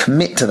go,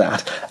 commit to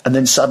that, and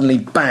then suddenly,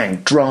 bang,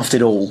 draft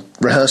it all,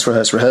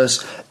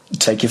 rehearse,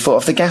 take your foot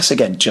off the gas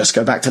again, just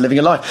go back to living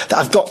a life.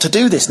 I've got to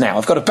do this now,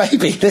 I've got a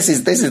baby. This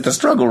is the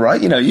struggle,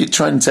 right? You know, you're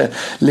trying to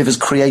live as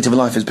creative a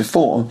life as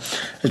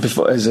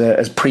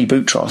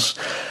pre-Boutros.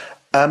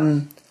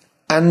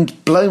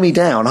 And blow me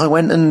down, I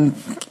went and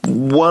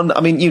won. I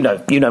mean, you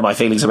know my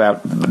feelings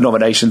about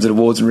nominations and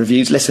awards and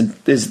reviews. Listen,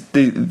 there's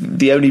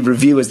the only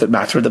reviewers that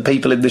matter are the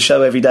people in the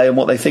show every day and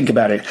what they think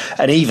about it.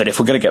 And even if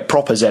we're going to get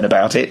proper zen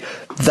about it,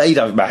 they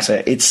don't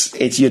matter.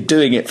 It's you're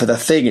doing it for the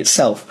thing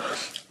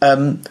itself.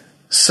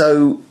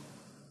 So,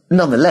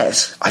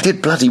 nonetheless, I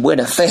did bloody win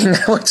a thing,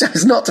 which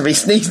is not to be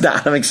sneezed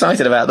at. I'm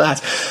excited about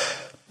that.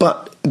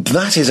 But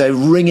that is a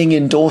ringing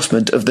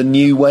endorsement of the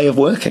new way of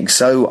working.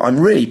 So I'm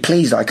really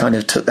pleased I kind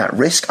of took that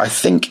risk. I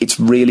think it's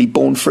really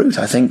borne fruit.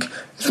 I think,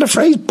 is that a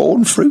phrase,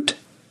 borne fruit?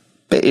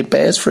 It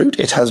bears fruit.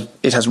 It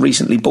has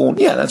recently borne.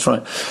 Yeah, that's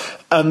right.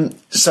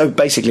 So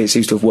basically, it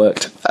seems to have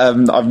worked.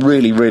 I'm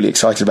really, really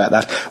excited about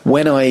that.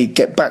 When I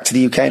get back to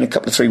the UK in a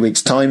couple of 3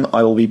 weeks' time,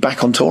 I will be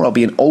back on tour. I'll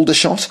be in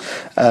Aldershot.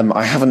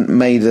 I haven't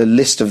made a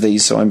list of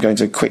these, so I'm going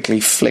to quickly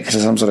flick to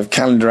some sort of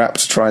calendar app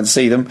to try and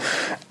see them.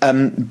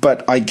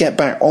 But I get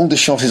back.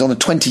 Aldershot is on the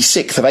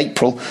 26th of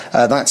April.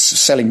 That's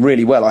selling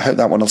really well. I hope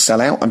that one will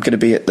sell out. I'm going to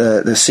be at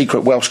the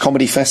Secret Welsh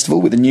Comedy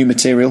Festival with a new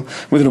material,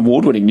 with an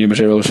award-winning new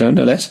material show,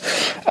 no less,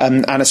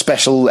 and a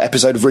special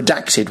episode of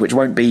Redacted, which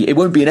won't be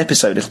an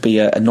episode. It'll be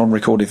a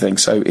non-recorded thing.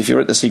 So if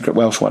you're at the Secret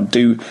Welsh one,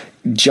 do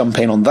jump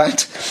in on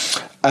that.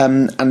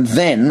 And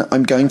then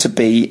I'm going to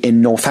be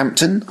in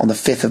Northampton on the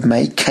 5th of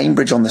May,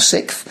 Cambridge on the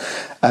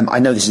 6th. I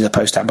know this is a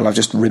post-app, but I've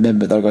just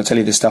remembered that I've got to tell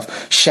you this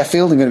stuff.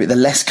 Sheffield, I'm going to be at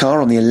the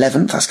Lescar on the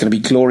 11th. That's going to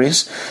be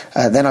glorious.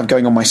 Then I'm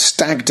going on my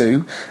stag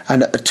do.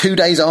 And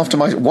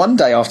one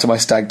day after my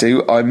stag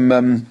do,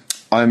 I'm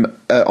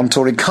on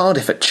tour in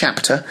Cardiff at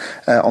Chapter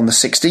on the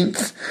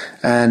 16th,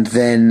 and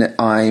then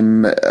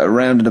I'm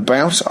around and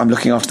about. I'm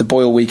looking after the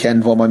Boyle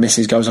weekend while my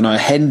missus goes on her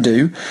hen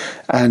do,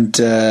 and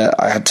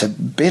I had to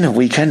be in a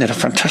weekend at a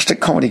fantastic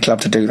comedy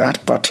club to do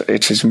that, but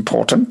it is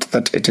important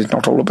that it is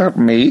not all about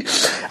me.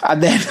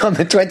 And then on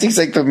the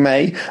 26th of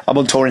May, I'm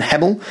on tour in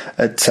Hemel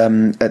at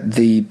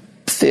the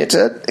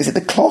theatre. Is it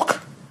the Clock?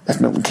 That's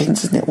Milton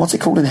Keynes, isn't it? What's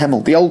it called in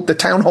Hemel? The old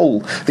town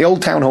hall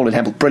in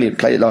Hemel. Brilliant.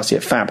 Played it last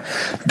year. Fab.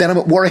 Then I'm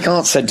at Warwick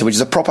Arts Centre, which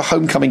is a proper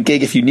homecoming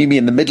gig. If you knew me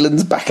in the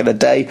Midlands back in the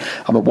day,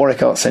 I'm at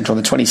Warwick Arts Centre on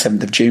the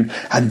 27th of June.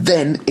 And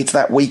then it's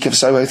that week of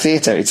Soho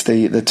Theatre. It's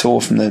the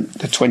tour from the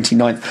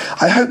 29th.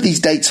 I hope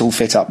these dates all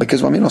fit up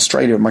because I'm in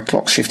Australia and my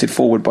clock's shifted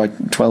forward by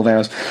 12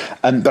 hours.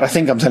 But I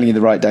think I'm telling you the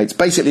right dates.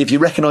 Basically, if you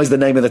recognise the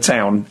name of the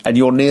town and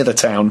you're near the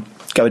town,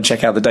 go and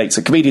check out the dates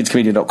at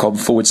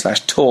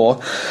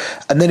comedianscomedian.com/tour.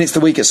 And then it's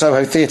the week at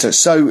Soho Theatre.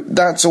 So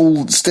that's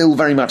all still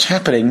very much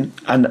happening,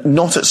 and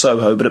not at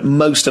Soho, but at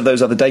most of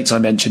those other dates I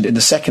mentioned. In the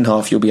second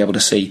half, you'll be able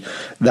to see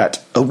that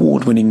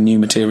award-winning new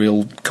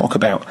material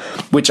cockabout,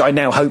 which I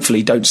now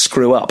hopefully don't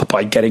screw up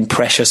by getting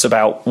precious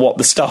about what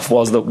the stuff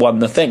was that won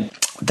the thing.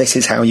 This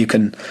is how you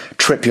can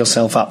trip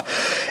yourself up.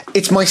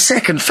 It's my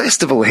second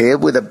festival here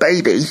with a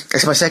baby.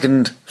 It's my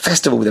second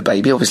festival with a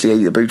baby.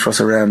 Obviously, the Boutros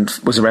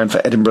was around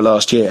for Edinburgh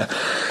last year.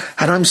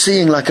 And I'm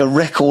seeing like a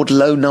record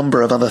low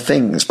number of other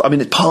things. I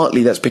mean,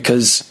 partly that's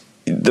because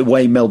the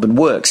way Melbourne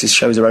works is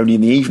shows are only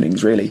in the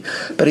evenings, really.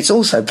 But it's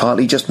also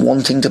partly just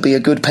wanting to be a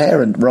good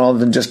parent rather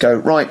than just go,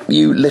 right,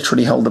 you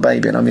literally hold the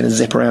baby and I'm going to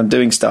zip around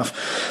doing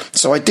stuff.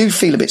 So I do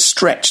feel a bit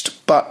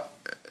stretched, but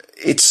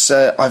it's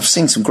I've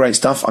seen some great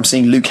stuff. I'm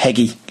seeing Luke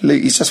Heggie.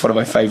 He's just one of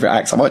my favourite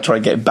acts. I might try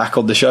and get him back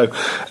on the show.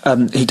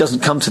 He doesn't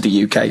come to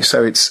the UK,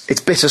 so it's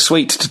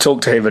bittersweet to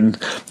talk to him. And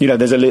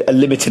there's a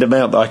limited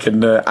amount that I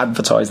can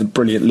advertise the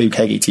brilliant Luke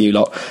Heggie to you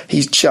lot.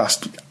 He's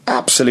just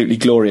absolutely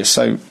glorious.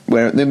 So me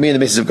and the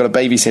missus have got a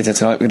babysitter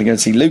tonight. We're going to go and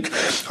see Luke.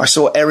 I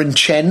saw Erin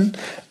Chen,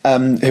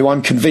 who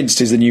I'm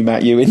convinced is the new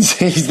Matt Ewins.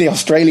 He's the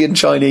Australian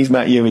Chinese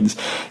Matt Ewins.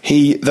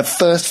 The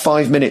first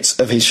 5 minutes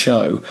of his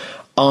show,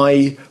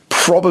 I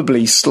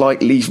probably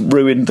slightly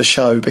ruined the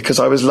show because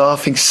I was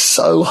laughing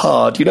so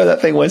hard. You know that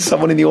thing where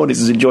someone in the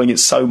audience is enjoying it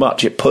so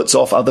much it puts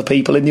off other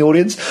people in the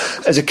audience?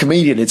 As a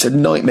comedian, it's a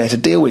nightmare to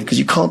deal with because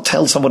you can't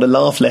tell someone to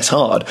laugh less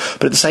hard,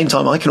 but at the same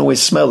time I can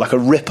always smell like a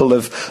ripple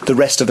of the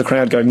rest of the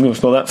crowd going,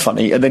 it's not that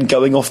funny, and then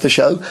going off the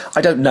show.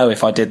 I don't know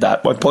if I did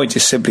that. My point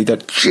is simply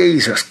that,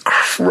 Jesus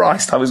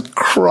Christ, I was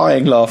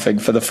crying laughing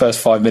for the first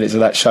 5 minutes of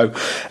that show,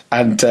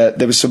 and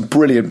there was some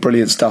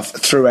brilliant stuff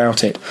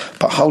throughout it,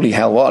 but holy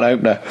hell, what an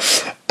opener.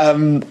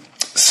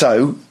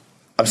 So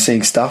I'm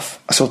seeing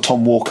stuff. I saw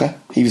Tom Walker.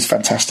 He was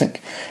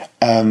fantastic.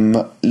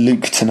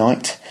 Luke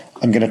tonight.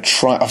 I'm going to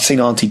try. I've seen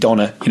Auntie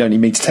Donna. You don't need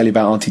me to tell you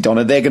about Auntie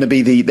Donna. They're going to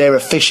be they're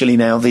officially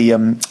now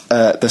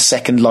the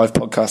second live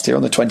podcast here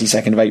on the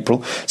 22nd of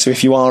April. So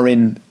if you are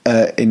in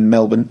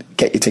Melbourne,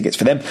 get your tickets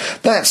for them.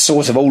 That's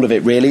sort of all of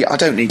it, really. I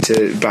don't need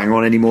to bang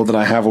on any more than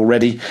I have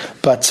already.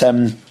 But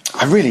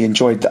I really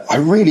enjoyed that. I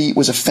really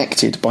was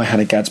affected by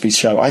Hannah Gadsby's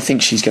show. I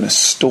think she's going to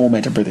storm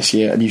Edinburgh this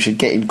year, and you should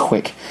get in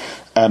quick.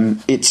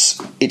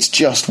 It's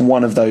just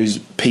one of those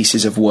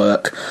pieces of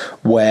work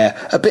where,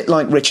 a bit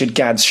like Richard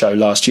Gadd's show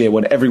last year,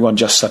 when everyone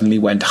just suddenly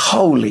went,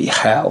 holy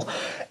hell,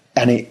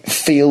 and it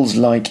feels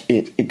like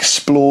it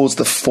explores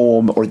the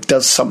form, or it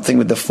does something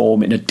with the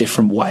form in a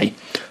different way.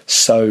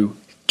 So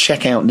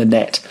check out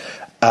Nanette.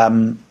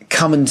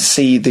 Come and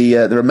see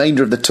the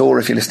remainder of the tour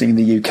if you're listening in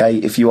the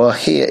UK. If you are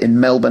here in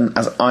Melbourne,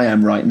 as I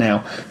am right now,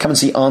 come and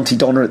see Auntie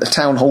Donna at the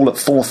Town Hall at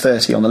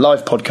 4:30 on the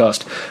live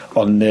podcast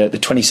on the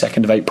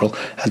 22nd of April.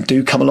 And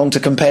do come along to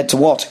Compared to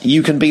What.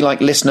 You can be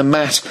like listener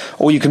Matt,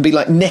 or you can be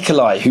like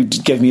Nikolai, who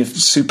gave me a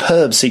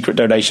superb secret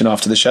donation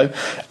after the show.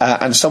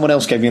 And someone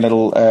else gave me a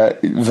little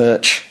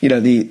virch,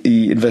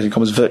 the inverted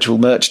commas virtual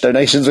merch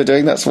donations we're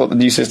doing. That's what the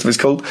new system is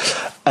called.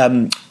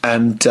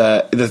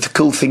 The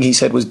cool thing he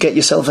said was, get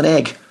yourself an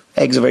egg.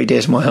 Eggs are very dear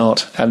to my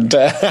heart, and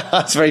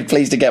I was very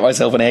pleased to get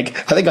myself an egg.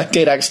 I think I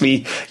did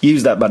actually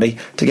use that money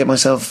to get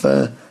myself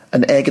an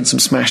egg and some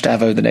smashed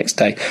avo the next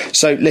day.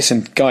 So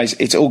listen, guys,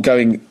 it's all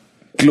going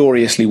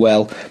gloriously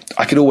well.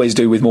 I could always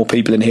do with more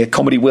people in here.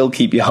 Comedy will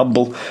keep you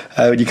humble.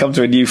 When you come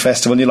to a new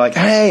festival, you're like,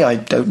 hey, I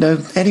don't know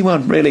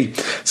anyone, really.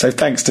 So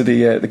thanks to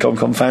the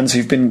Comic-Con fans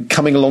who've been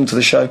coming along to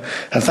the show,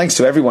 and thanks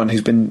to everyone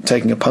who's been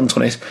taking a punt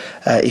on it.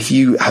 If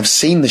you have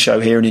seen the show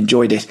here and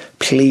enjoyed it,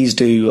 please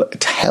do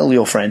tell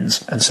your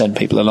friends and send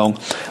people along.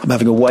 I'm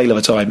having a whale of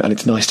a time, and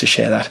it's nice to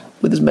share that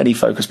with as many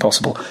folk as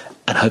possible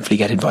and hopefully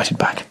get invited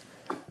back.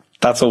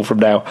 That's all from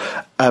now.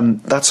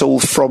 That's all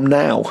from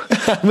now.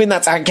 I mean,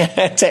 that's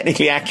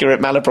technically accurate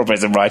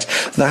malapropism, right?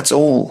 That's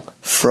all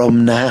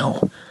from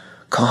now.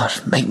 God,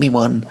 make me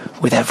one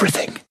with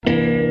everything.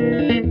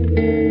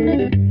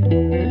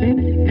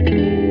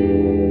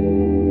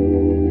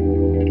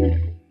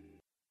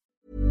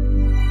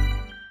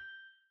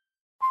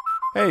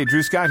 Hey,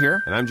 Drew Scott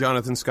here, and I'm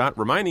Jonathan Scott,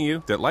 reminding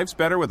you that life's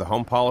better with a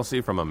home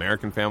policy from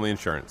American Family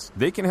Insurance.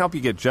 They can help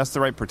you get just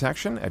the right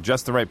protection at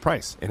just the right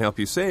price and help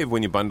you save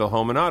when you bundle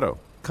home and auto.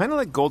 Kind of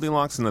like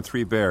Goldilocks and the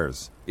Three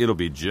Bears. It'll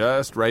be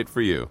just right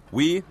for you.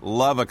 We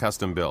love a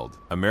custom build.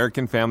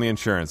 American Family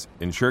Insurance.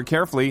 Insure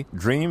carefully,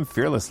 dream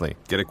fearlessly.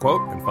 Get a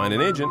quote and find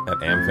an agent at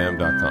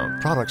amfam.com.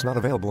 Products not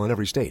available in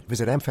every state.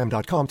 Visit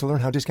amfam.com to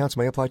learn how discounts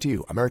may apply to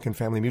you. American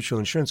Family Mutual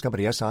Insurance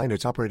Company, SI, and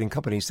its operating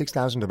company,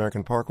 6000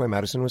 American Parkway,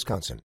 Madison,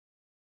 Wisconsin.